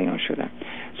بیان شدن.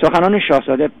 سخنان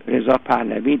شاهزاده رضا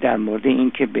پهلوی در مورد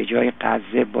اینکه به جای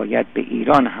غزه باید به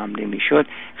ایران حمله میشد،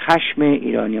 خشم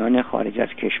ایرانیان خارج از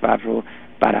کشور رو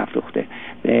برافروخته.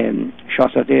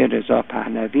 شاهزاده رضا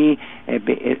پهلوی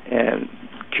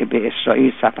که به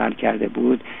اسرائیل سفر کرده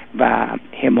بود و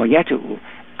حمایت او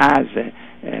از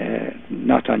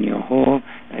نتانیاهو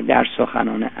در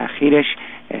سخنان اخیرش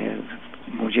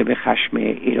موجب خشم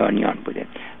ایرانیان بوده.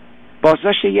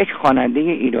 بازداشت یک خواننده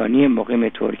ایرانی مقیم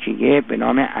ترکیه به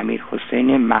نام امیر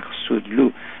حسین مقصودلو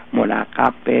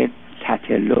ملقب به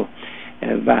تتلو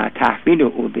و تحویل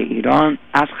او به ایران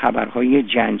از خبرهای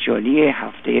جنجالی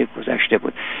هفته گذشته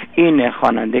بود. این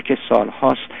خواننده که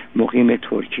سالهاست مقیم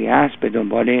ترکیه است به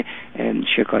دنبال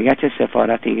شکایت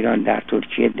سفارت ایران در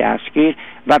ترکیه دستگیر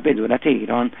و به دولت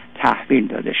ایران تحویل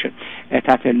داده شد.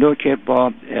 تتلو که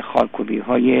با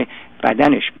خالکوبی‌های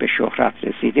بدنش به شهرت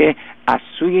رسیده از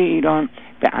سوی ایران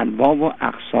به انواع و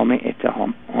اقسام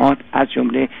اتهامات از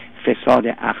جمله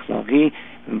فساد اخلاقی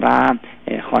و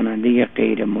خواننده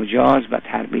غیر مجاز و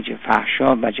ترویج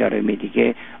فحشا و جرایم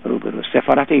دیگه روبرو.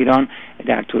 سفارت ایران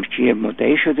در ترکیه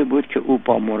مدعی شده بود که او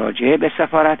با مراجعه به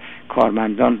سفارت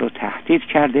کارمندان رو تهدید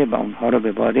کرده و اونها رو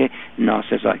به باد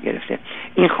ناسزا گرفته.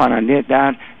 این خواننده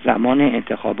در زمان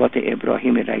انتخابات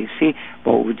ابراهیم رئیسی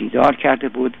با او دیدار کرده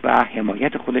بود و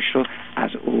حمایت خودش رو از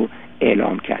او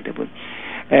اعلام کرده بود.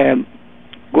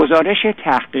 گزارش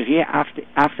تحقیقی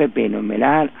عفو بین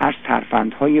الملل از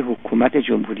ترفندهای حکومت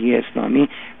جمهوری اسلامی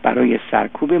برای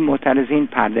سرکوب معترضین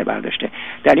پرده برداشته.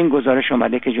 در این گزارش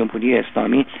آمده که جمهوری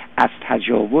اسلامی از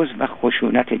تجاوز و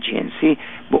خشونت جنسی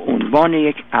به عنوان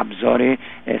یک ابزار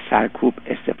سرکوب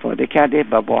استفاده کرده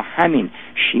و با همین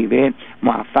شیوه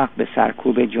موفق به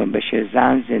سرکوب جنبش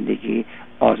زن، زندگی،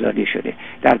 آزادی شده.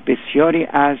 در بسیاری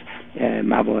از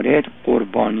موارد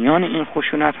قربانیان این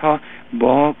خشونت‌ها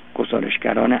با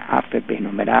گزارشگران عفو بین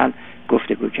الملل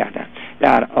گفتگو کردند.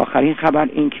 در آخرین خبر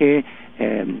این که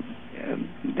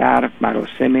در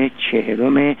مراسم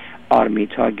 40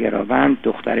 آرمیتا گراوند،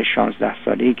 دختر 16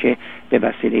 ساله‌ای که به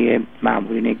وسیله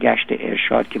مأمورین گشت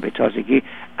ارشاد که به تازگی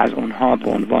از اونها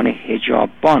به عنوان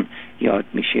حجاببان یاد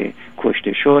میشه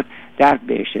کشته شد، در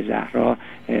بهشت زهرا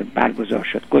برگزار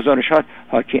شد. گزارشات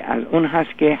حاکی از اون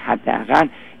هست که حداقل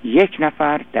 1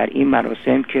 نفر در این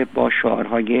مراسم که با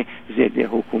شعارهای ضد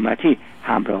حکومتی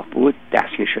همراه بود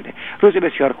دستگیر شده. روز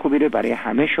بسیار خوبی رو برای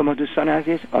همه شما دوستان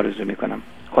عزیز آرزو میکنم.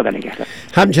 خدا نگهدار.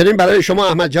 همچنین برای شما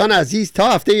احمد جان عزیز، تا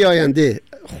هفته آینده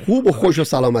خوب و خوش و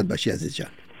سلامت باشی عزیز جان.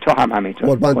 تو هم همینطور.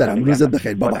 قربان برم. روزت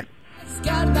بخیر. بابا.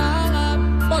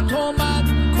 با تو من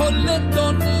کل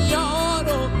دنیا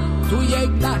رو تو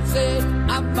یک لحظه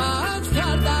عوض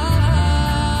کردم.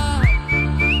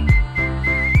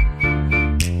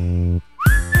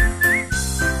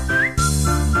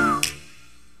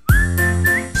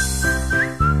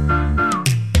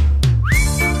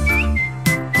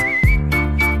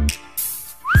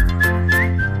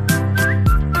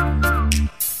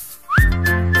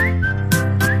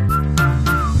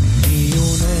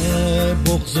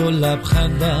 بغض و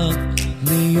لبخندم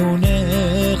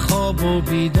میونه خواب و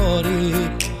بیداری،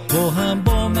 تو هم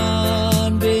با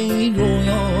من به این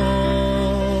رویا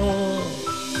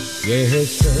یه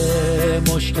حس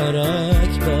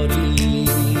مشترک داری.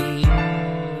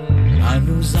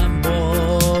 هنوزم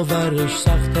باورش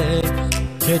سخته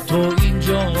که تو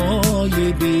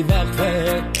اینجای بی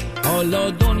وقته، حالا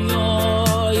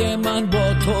دنیای من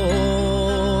با تو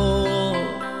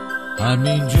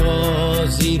همینجا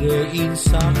زیر این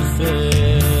سقفه.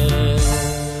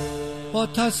 با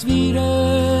تصویر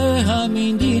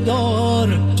همین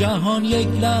دیدار جهان یک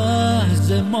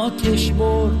لحظه ماتش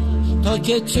برد، تا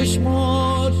که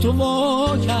چشماتو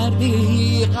وا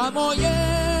کردی غمای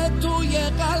توی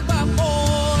قلبم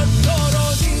برد. تو رو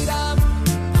دیدم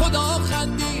خدا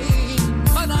خندید،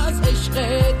 من از عشق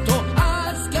تو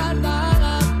عرض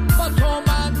کردم. با تو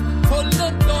من کل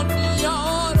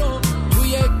دنیا رو توی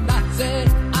یک لحظه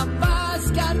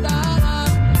عوض کردم.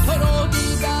 تو رو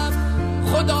دیدم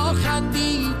خدا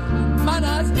خندید، من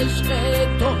از عشق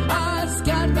تو عرض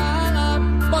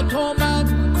کردم. با تو من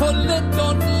کل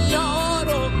دنیا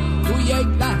رو توی یک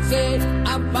لحظه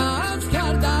عوض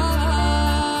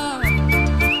کردم.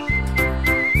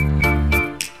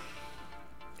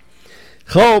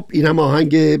 خب این هم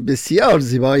آهنگ بسیار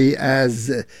زیبایی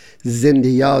از زنده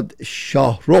یاد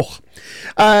شاهرخ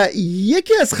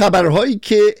یکی از خبرهایی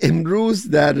که امروز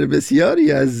در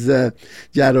بسیاری از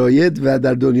جراید و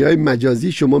در دنیای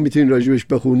مجازی شما میتونید راجبش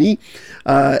بخونی،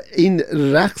 این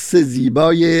رقص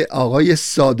زیبای آقای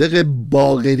صادق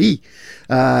باقری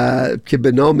که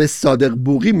به نام صادق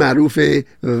بوقی معروفه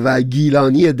و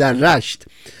گیلانی در رشت،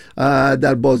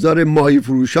 در بازار ماهی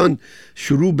فروشان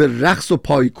شروع به رقص و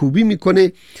پایکوبی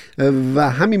میکنه و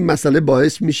همین مسئله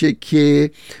باعث میشه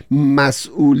که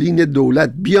مسئولین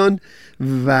دولت بیان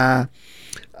و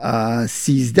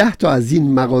 13 تا از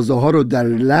این مغازه ها رو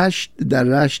در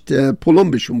رشت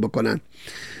پلمبشون بکنن.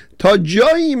 تا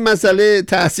جایی این مسئله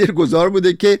تاثیرگذار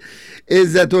بوده که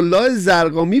عزت الله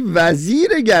زرقامی وزیر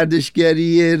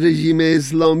گردشگری رژیم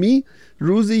اسلامی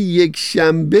روز یک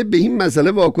شنبه به این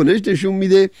مسئله واکنش نشون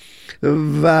میده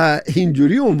و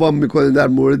اینجوری عنوان میکنه در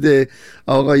مورد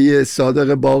آقای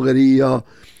صادق باقری یا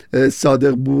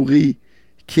صادق بوقی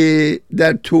که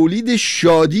در تولید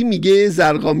شادی میگه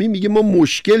زرقامی میگه ما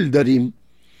مشکل داریم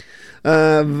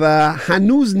و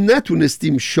هنوز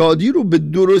نتونستیم شادی رو به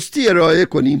درستی ارائه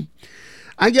کنیم.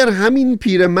 اگر همین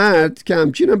پیرمرد که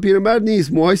همچین هم پیرمرد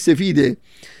نیست، موهای سفیده،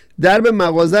 در به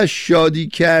مغازه شادی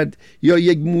کرد یا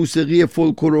یک موسیقی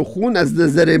فولکلور خون، از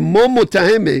نظر ما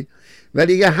متهمه،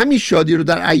 ولی اگر همین شادی رو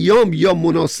در ایام یا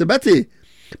مناسبت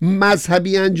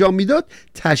مذهبی انجام میداد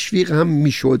تشویق هم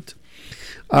میشد.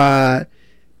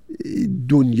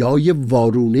 دنیای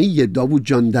وارونه داوود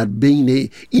جان در بین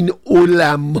این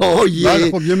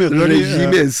علمای رژیم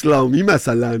اسلامی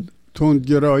مثلا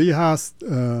تندگرایی هست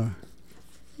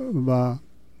و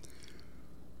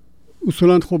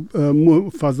اصولا خب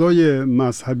فضای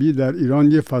مذهبی در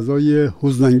ایران یه فضای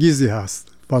حزن‌انگیزی هست،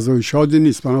 فضای شادی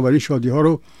نیست، بنابراین شادی ها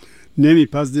رو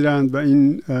نمیپذیرند و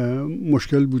این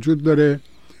مشکل وجود داره.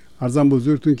 عرضم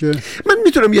بزرگتون که من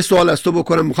میتونم یه سوال از تو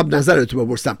بکنم، میخوام نظرتو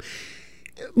بپرسم.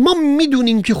 ما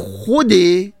میدونیم که خود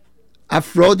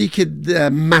افرادی که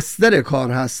مصدر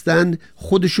کار هستن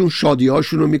خودشون شادی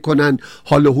هاشون رو میکنن،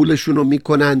 حال و حولشون رو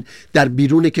میکنن در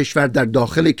بیرون کشور، در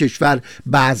داخل کشور،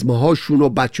 بزمه هاشون و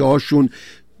بچه هاشون،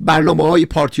 برنامه های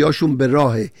پارتی هاشون به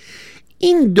راهه.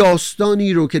 این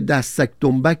داستانی رو که دستک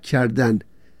دنبک کردن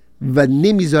و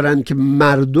نمیذارن که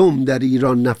مردم در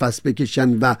ایران نفس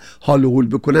بکشن و حال و حول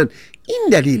بکنن، این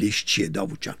دلیلش چیه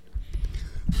داوود جان؟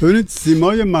 ببینید،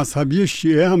 سیمای مذهبی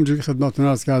شیعه همونجوری که خدمتتون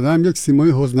عرض کردم یک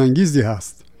سیمای حزن‌انگیزی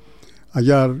هست.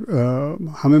 اگر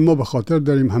همه ما به خاطر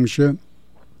داریم همیشه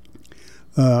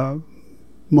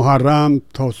محرم،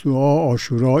 تاسوعا،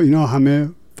 عاشورا، اینا همه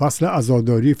فصل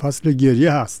عزاداری، فصل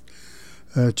گریه هست.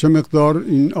 چه مقدار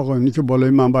این آقایونی که بالای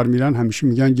منبر میرن همیشه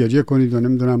میگن گریه کنید و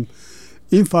نمیدونم،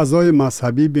 این فضای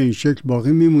مذهبی به این شکل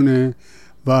باقی میمونه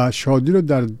و شادی رو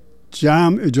در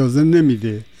جمع اجازه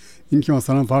نمیده. این که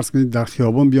مثلا فرض کنید در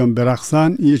خیابان بیان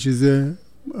برقصن، این یه چیز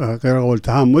غیر قابل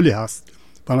تحملی هست.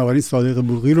 بنابراین صادق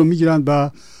بوقی رو میگیرن و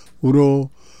او رو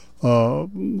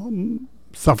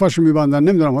صفحش رو میبندن،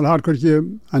 نمیدونم حالا هر کاری که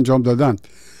انجام دادن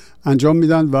انجام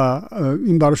میدن و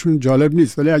این براشون جالب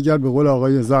نیست. ولی اگر به قول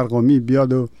آقای زرقامی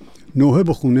بیاد و نوحه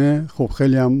بخونه، خب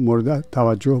خیلی هم مورد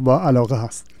توجه و علاقه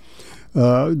هست.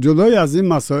 جدای از این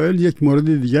مسائل، یک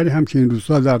مورد دیگری هم که این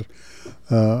روزها در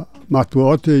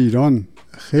مطبوعات ایران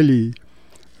خیلی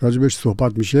راجبش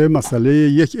صحبت میشه، مسئله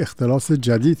یک اختلاس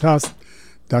جدید هست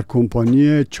در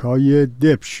کمپانی چای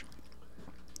دبش.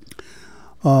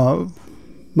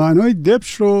 معنای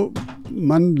دبش رو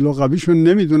من لقبیشو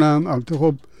نمیدونم، البته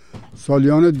خب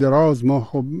سالیان دراز ما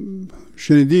خب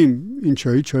شنیدیم این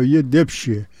چای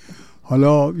دبشیه.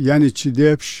 حالا یعنی چی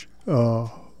دبش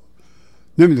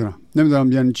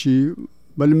نمیدونم یعنی چی،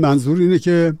 ولی منظور اینه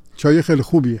که چای خیلی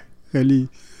خوبیه، خیلی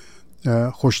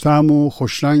خوش‌طعم و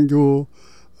خوشرنگ و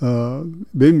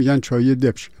به این میگن چای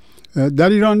دبش. در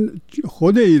ایران،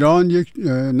 خود ایران یک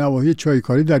نواحی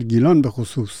چایکاری در گیلان به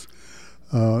خصوص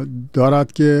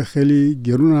دارد که خیلی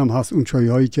گرون هم هست. اون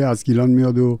چای‌هایی که از گیلان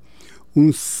میاد و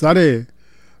اون سر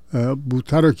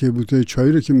بوته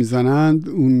چای رو که میزنند،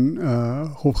 اون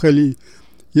خب خیلی،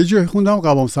 یه جایی خوندم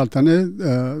قوام سلطنه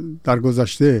در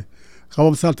گذشته،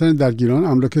 قوام سلطنه در گیلان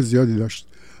املاک زیادی داشت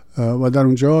و در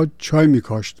اونجا چای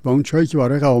میکاشت و اون چایی که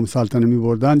برای قوام سلطنه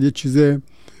میبردن یه چیز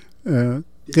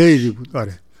غیری بود.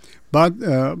 آره، بعد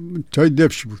چای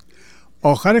دبش بود.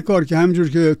 آخر کار که همینجور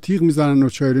که تیغ میزنن و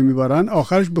چای رو میبرن،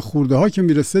 آخرش به خورده ها که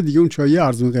میرسه دیگه اون چای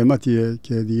ارزون قیمتیه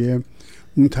که دیگه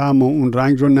اون طعم و اون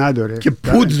رنگ رو نداره، که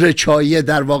پودر چاییه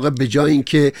در واقع، به جای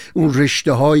اینکه اون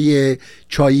رشته های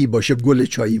چایی باشه، گل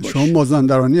چایی باشه. شما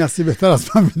مازندرانی هستی، بهتر از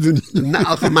من میدونی. نه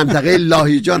آخه منطقه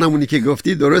لاهیجان همونی که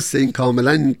گفتی درسته، این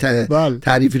کاملا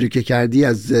تعریفی رو که کردی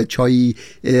از چایی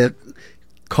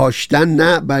کاشتن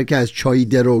نه، بلکه از چای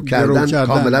درو کردن.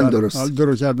 کاملا درست.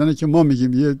 درو کردنه که ما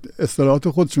میگیم، یه اصطلاحات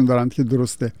خودشون دارن که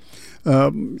درسته.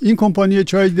 این کمپانی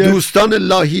چای دوستان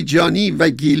لاهیجانی و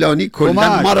گیلانی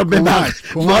کلا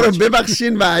ما رو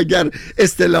ببخشین و اگر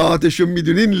اصطلاحاتشون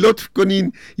میدونین لطف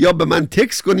کنین یا به من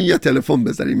تکست کنین یا تلفن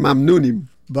بزنین، ممنونیم.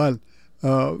 بله،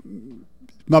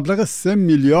 مبلغ 3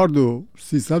 میلیارد و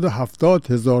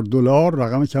 370 هزار دلار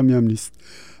رقم کمی هم نیست.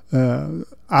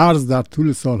 ارز در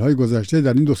طول سالهای گذشته،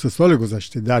 در این 2-3 سال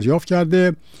گذشته دریافت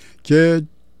کرده که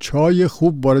چای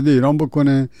خوب وارد ایران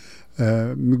بکنه.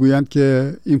 میگویند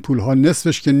که این پولها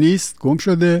نصفش که نیست گم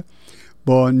شده،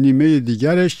 با نیمه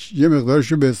دیگرش یه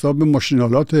مقدارش رو به حساب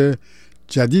ماشینالات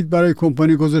جدید برای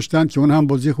کمپانی گذاشتن که اون هم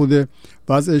بازی خوده.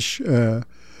 وضعش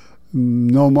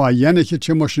نامعینه که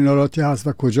چه ماشینالاتی هست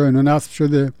و کجا اینا نصب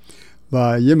شده.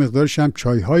 و یه مقدارش هم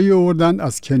چایهایی آوردن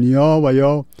از کنیا و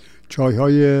یا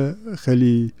چایهای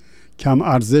خیلی کم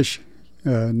ارزش،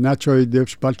 نه چای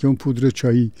دبش بلکه اون پودر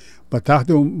چایی، و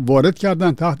وارد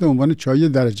کردن تحت عنوان چای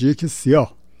درجه 1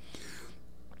 سیاه،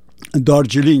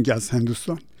 دارجیلینگ از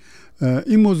هندوستان.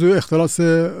 این موضوع اختلاس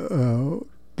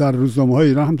در روزنامه های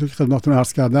ایران همونطور که خدمتتون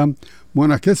عرض کردم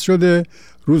منعکس شده.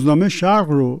 روزنامه شرق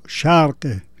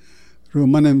رو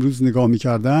من امروز نگاه می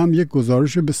کردم، یک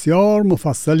گزارش بسیار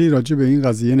مفصلی راجع به این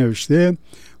قضیه نوشته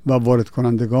و وارد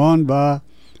کنندگان و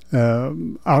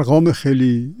ارقام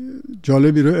خیلی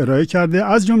جالبی رو ارائه کرده.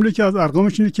 از جمله که از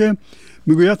ارقامش اینه که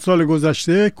میگوید سال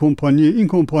گذشته این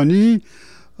کمپانی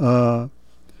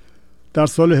در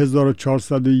سال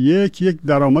 1401 یک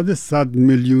درآمد 100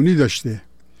 میلیونی داشته،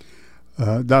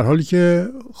 در حالی که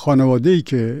خانواده‌ای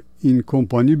که این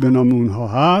کمپانی به نام اونها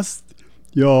هست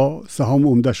یا سهام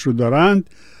عمدش رو دارند،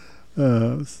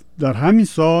 در همین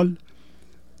سال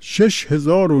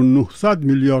 6900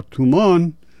 میلیارد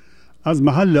تومان از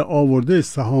محل آورده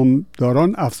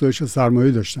سهامداران افزایش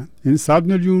سرمایه داشتن. یعنی 100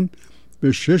 میلیون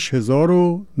به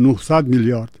 6900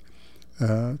 میلیارد،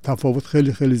 تفاوت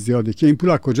خیلی خیلی زیاده که این پول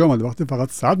از کجا آمده وقتی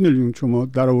فقط 100 میلیون شما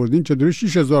در آوردین؟ چطوری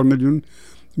 6000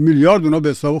 میلیارد اونا به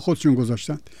حساب خودشون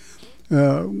گذاشتن؟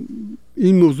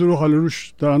 این موضوع رو حالا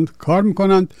روش دارن کار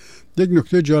میکنند. یک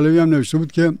نکته جالبی هم نوشته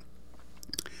بود که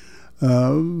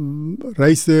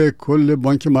رئیس کل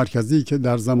بانک مرکزی که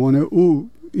در زمان او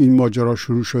این ماجرا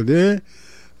شروع شده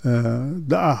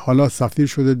حالا سفیر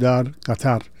شده در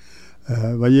قطر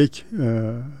و یک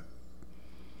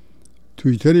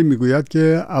توییتری میگوید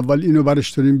که اول اینو برش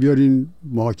داریم بیارین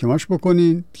محاکمش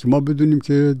بکنین که ما بدونیم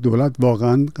که دولت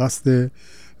واقعا قصد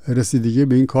رسیدگی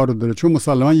به این کار رو داره، چون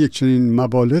مسلما یک چنین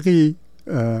مبالغی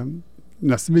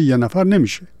نصیب یه نفر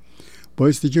نمیشه.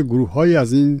 بایستی که گروه های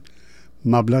از این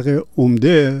مبلغ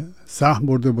عمده سهم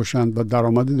برده باشند و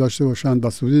درآمدی داشته باشند و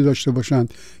سودی داشته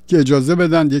باشند که اجازه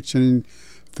بدن یک چنین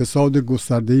فساد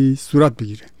گسترده‌ای صورت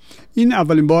بگیره. این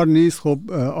اولین بار نیست، خب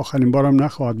آخرین بار هم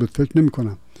نخواهد بود فکر نمی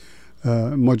کنم.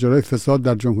 ماجرای فساد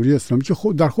در جمهوری اسلامی که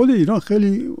در خود ایران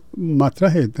خیلی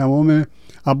مطرحه. تمام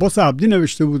عباس عبدی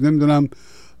نوشته بود، نمیدونم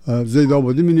زید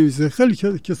آبادی می نویسه، خیلی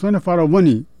کسان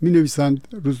فراوانی می نویسند،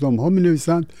 روزنامه ها می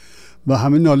نویسند و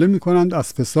همه ناله می کنند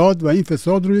از فساد و این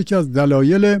فساد رو یکی از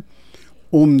دلایل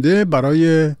عمده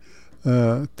برای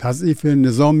تضعیف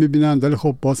نظام می بینند. ولی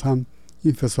خب باز هم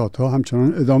این فسادها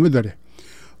همچنان ادامه داره.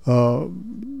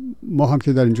 ما هم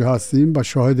که در اینجا هستیم و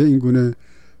شاهد این گونه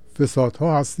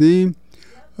فسادها هستیم،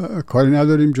 کاری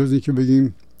نداریم جز این که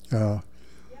بگیم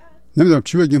نمیدونم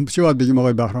چی باید بگیم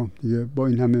آقای بهرام دیگه با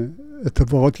این همه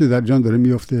اتفاقاتی که در ایران داره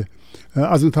میفته.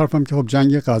 از اون طرف هم که خب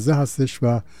جنگ غزه هستش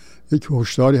و یک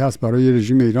هشداری هست برای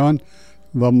رژیم ایران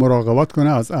و مراقبت کنه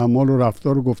از اعمال و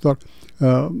رفتار و گفتار.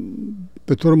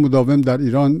 به طور مداوم در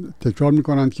ایران تکرار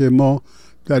میکنند که ما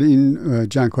در این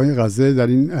جنگ‌های غزه، در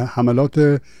این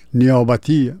حملات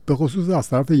نیابتی به خصوص از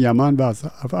طرف یمن و از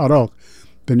طرف عراق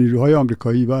به نیروهای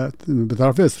آمریکایی و به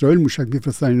طرف اسرائیل موشک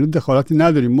میفرستن، اینو دخالتی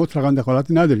نداریم، مطلقاً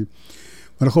دخالتی نداریم.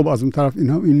 ولی خب از اون طرف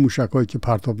این موشک‌هایی که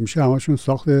پرتاب میشه همشون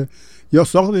ساخت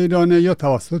ایرانه یا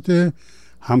توسط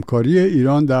همکاری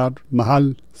ایران در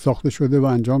محل ساخته شده و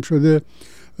انجام شده.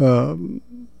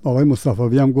 آقای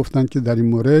مصطفی هم گفتن که در این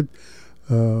مورد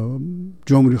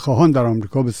جمهوری خواهان در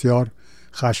آمریکا بسیار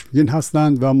خشمگین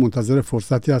هستند و منتظر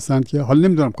فرصتی هستند که حالا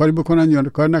نمیدونم کاری بکنن یا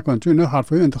کار نکنن، چون اینا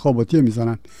حرفای انتخاباتی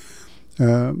میزنن.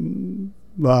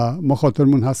 و ما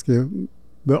خاطرمون هست که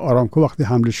به آرامکو وقتی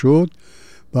حمله شد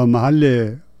و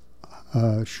محل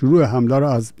شروع حمله رو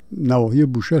از نواحی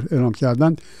بوشهر اعلام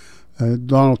کردن،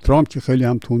 دونالد ترامپ که خیلی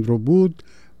هم تندرو بود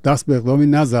دست به اقدامی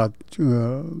نزد.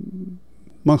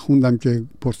 من خوندم که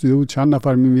پرسیده بود چند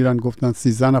نفر میمیرن، گفتن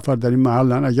 13 نفر در این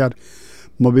محلن، اگر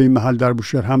ما به این محل در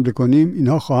بوشهر حمله کنیم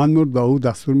اینها خواهند مرد و او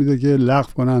دستور میده که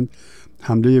لغو کنند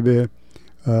حمله به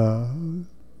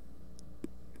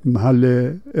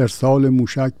محل ارسال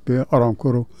موشک به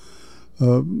آرامکو رو.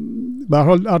 به هر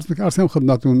حال عرض کنم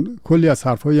خدمتتون کلی از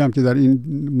حرفایی هم که در این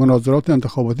مناظرات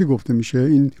انتخاباتی گفته میشه،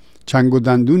 این چنگ و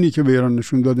دندونی که به ایران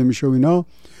نشون داده میشه و اینا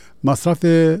مصرف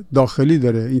داخلی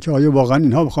داره. اینکه آیا واقعا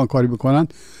اینها بخوان کاری بکنن،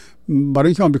 برای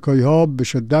اینکه آمریکایی‌ها به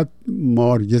شدت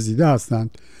مارگزیده هستند.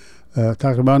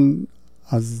 تقریبا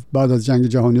از بعد از جنگ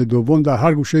جهانی دوم در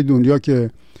هر گوشه دنیا که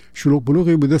شلوغ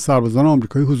بلوغی بوده سربازان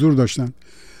آمریکایی حضور داشتند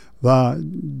و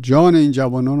جان این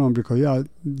جوانان آمریکایی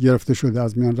گرفته شده،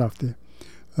 از میان رفته.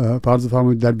 فرض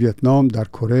فرمایید در ویتنام، در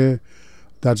کره،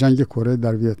 در جنگ کره،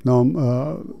 در ویتنام،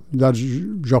 در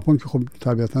ژاپن که خب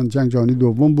طبیعتا جنگ جهانی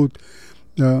دوم بود،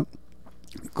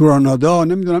 گرانادا،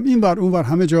 نمیدونم این ور اون ور،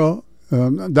 همه جا،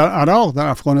 در عراق، در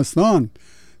افغانستان،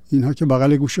 اینها که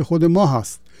بغل گوش خود ما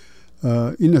هست،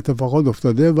 این اتفاقات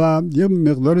افتاده و یه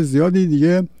مقدار زیادی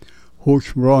دیگه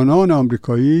حکمرانان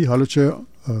آمریکایی، حالا چه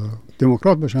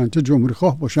دموکرات باشن چه جمهوری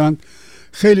خواه باشن،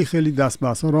 خیلی خیلی دست به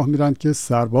عصا راه میرن که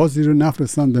سربازی رو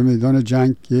نفرستن به میدان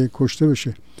جنگ که کشته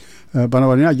بشه.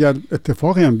 بنابراین اگر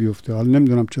اتفاقی هم بیفته، حالا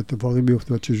نمیدونم چه اتفاقی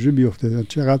بیفته و چجوری بیفته،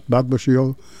 چقدر بد باشه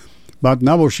یا بد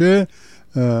نباشه،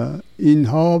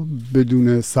 اینها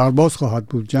بدون سرباز خواهد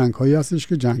بود. جنگ هایی هستش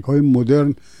که جنگ های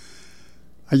مدرن،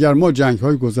 اگر ما جنگ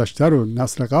های گذشته رو،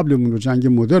 نسل قبلمون رو جنگ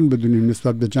مدرن بدونیم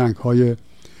نسبت به جنگ های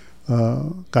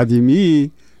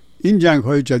قدیمی، این جنگ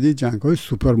های جدید جنگ های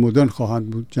سوپر مدرن خواهند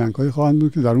بود. جنگ های خواهند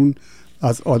بود که در اون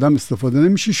از آدم استفاده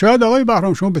نمیشه. شاید آقای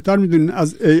بهرام شما بهتر میدونین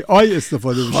از AI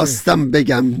استفاده بشه. خواستم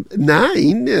بگم نه،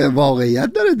 این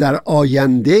واقعیت داره.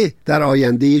 در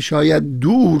آینده شاید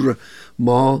دور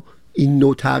ما این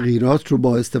نوع تغییرات رو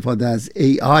با استفاده از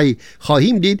AI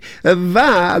خواهیم دید. و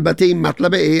البته این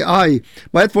مطلب AI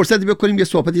باید فرصتی بکنیم یه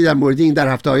صحبتی در مورد این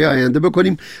در هفته‌های آینده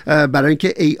بکنیم، برای اینکه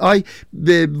AI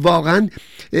واقعا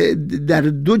در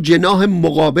دو جناح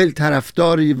مقابل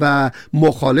طرفداری و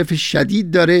مخالف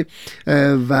شدید داره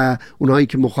و اونهایی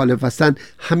که مخالف هستن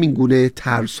همین گونه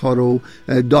ترس ها رو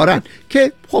دارن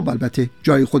که خب البته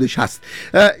جای خودش هست.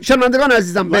 شنوندگان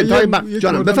عزیزم به انتهای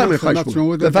جانم بفرمایید، خواهش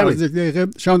می‌کنم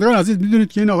بفرمایید. شنوندگان عزیز،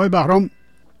 میدونید که این آقای بهرام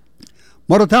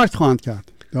ما رو ترک خواهند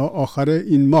کرد تا آخر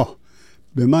این ماه.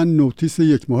 به من نوتیس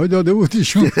 1 ماهه داده بود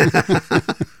ایشون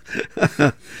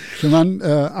که من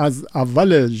از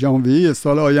اول ژانویه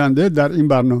سال آینده در این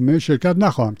برنامه شرکت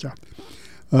نخواهم کرد.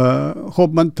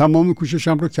 خب من تمام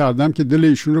کوششم رو کردم که دل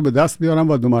ایشون رو به دست بیارم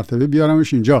و 2 مرتبه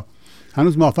بیارمش اینجا.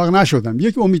 هنوز موفق نشدم.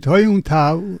 یک امیدهای اون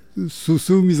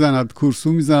سوسو میزند،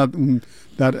 کورسو میزند اون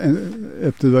در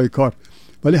ابتدای کار،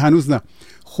 ولی هنوز نه.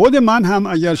 خود من هم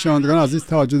اگر شنوندگان عزیز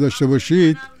توجه داشته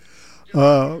باشید،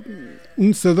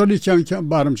 اون صدا رو کمی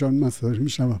برام جان من صدا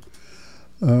میشنوم.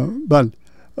 بله،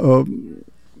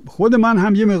 خود من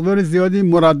هم یه مقدار زیادی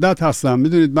مردد هستم.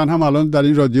 میدونید من هم الان در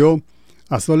این رادیو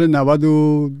از سال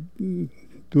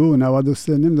 92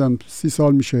 93 نمیدونم 30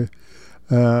 سال میشه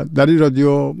در این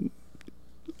رادیو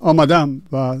آمدم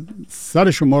و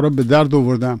سر شما رو به درد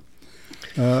آوردم.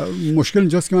 مشکل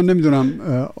اینجاست که من نمیدونم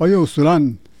آیا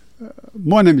اصولا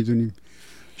ما نمیدونیم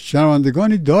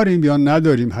شنوندگانی داریم یا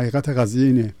نداریم. حقیقت قضیه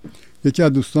اینه. یکی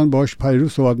از دوستان باهاش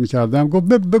پیروز صحبت میکردم، گفت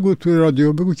بگو توی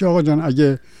رادیو، بگو که آقا جان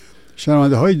اگه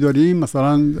شنونده هایی داریم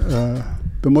مثلا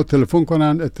به ما تلفن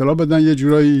کنن، اطلاع بدن یه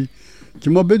جورایی که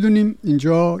ما بدونیم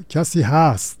اینجا کسی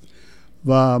هست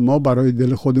و ما برای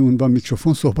دل خودمون با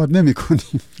میکروفون صحبت نمی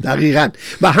کنیم. دقیقاً.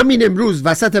 و همین امروز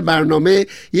وسط برنامه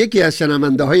یکی از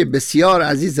شنونده های بسیار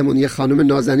عزیزمون، یه خانم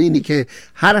نازنینی که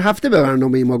هر هفته به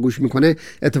برنامه ما گوش میکنه،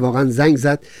 اتفاقاً زنگ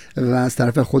زد و از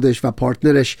طرف خودش و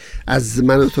پارتنرش از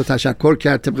من و تو تشکر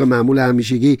کرد طبق معمول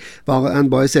همیشگی. واقعاً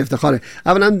باعث افتخاره.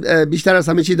 اولاً بیشتر از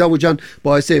همه چی داوود جان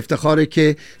باعث افتخاره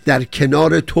که در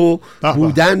کنار تو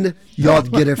بودن، یاد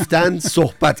گرفتن،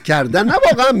 صحبت کردن. نه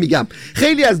واقعا میگم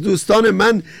خیلی از دوستان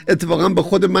من اتفاقا به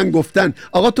خود من گفتن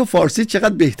آقا تو فارسی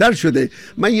چقدر بهتر شده.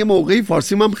 من یه موقعی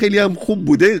فارسیم هم خیلی هم خوب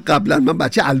بوده قبلا، من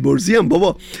بچه البرزی هم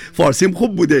بابا، فارسیم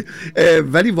خوب بوده،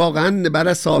 ولی واقعا بعد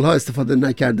از سالها استفاده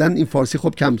نکردن این فارسی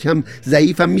خب کم کم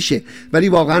ضعیفم میشه. ولی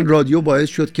واقعا رادیو باعث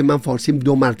شد که من فارسیم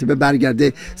 2 مرتبه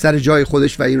برگرده سر جای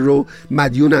خودش و این رو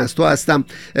مدیون از تو هستم.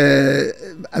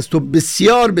 از تو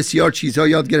بسیار بسیار چیزها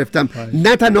یاد گرفتم،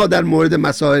 نه تنها در مورد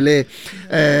مسائل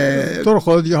تو رو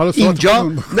خود دیگه حالا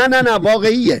اینجا، نه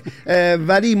واقعیه،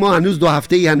 ولی ما هنوز 2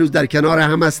 هفته‌ای هنوز در کنار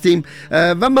هم هستیم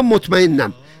و من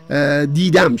مطمئنم،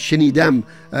 دیدم، شنیدم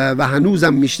و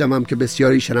هنوزم میشنوم که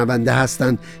بسیاری شنونده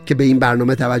هستن که به این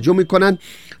برنامه توجه میکنن.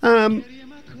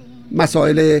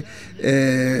 مسائل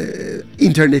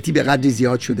اینترنتی به قدری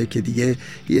زیاد شده که دیگه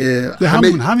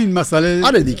همین مسئله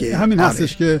آره دیگه، همین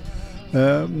هستش که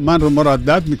من رو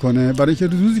مردد میکنه. برای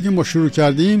اینکه روزی که ما شروع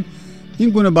کردیم این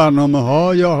گونه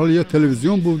برنامه‌ها یا حالا یا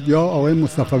تلویزیون بود یا آقای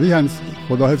مصطفی هنوز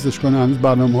خدا حفظش کنه هنوز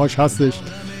برنامه‌هاش هستش،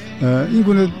 این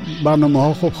گونه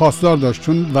برنامه‌ها خب خواستار داشت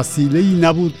چون وسیله‌ای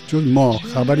نبود جز ما،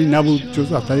 خبری نبود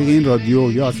جز از طریق این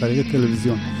رادیو یا از طریق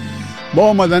تلویزیون. با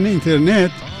آمدن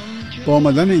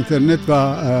اینترنت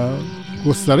و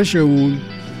گسترش اون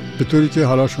به طوری که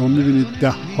حالا شما می‌بینید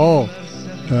ده‌ها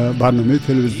برنامه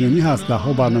تلویزیونی هست،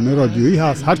 ده‌ها برنامه رادیویی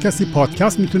هست، هر کسی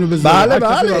پادکست میتونه بذاره،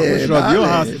 بله رادیو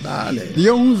هست. دیگه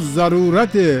اون ضرورت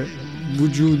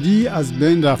وجودی از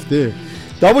بین رفته.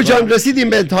 داوود جان رسیدیم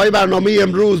به انتهای برنامه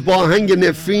امروز. با آهنگ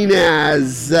نفرین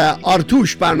از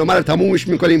آرتوش برنامه رو تمومش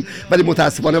میکنیم، ولی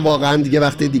متاسفانه واقعا دیگه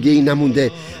وقت دیگه این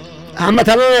نمونده.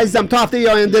 هموطنان عزیزم تا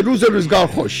هفته آینده روز و روزگار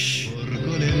خوش.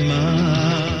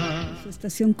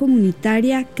 Estación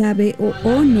comunitaria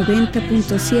KBOO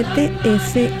 90.7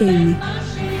 FM.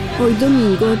 Hoy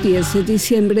domingo 10 de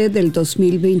diciembre del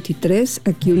 2023,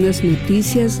 aquí unas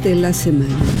noticias de la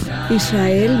semana.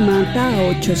 Israel mata a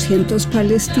 800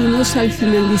 palestinos al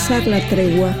finalizar la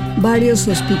tregua. Varios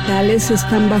hospitales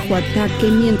están bajo ataque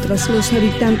mientras los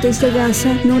habitantes de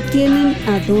Gaza no tienen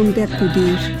a dónde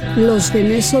acudir. Los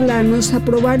venezolanos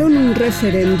aprobaron un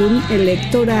referéndum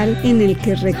electoral en el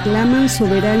que reclaman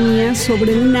soberanía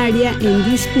sobre un área en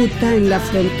disputa en la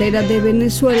frontera de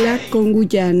Venezuela con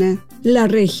Guyana. La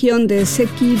región de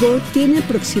Esequibo tiene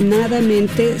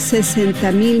aproximadamente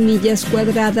 60.000 millas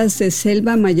cuadradas de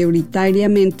selva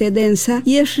mayoritariamente densa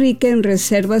y es rica en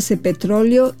reservas de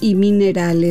petróleo y minerales.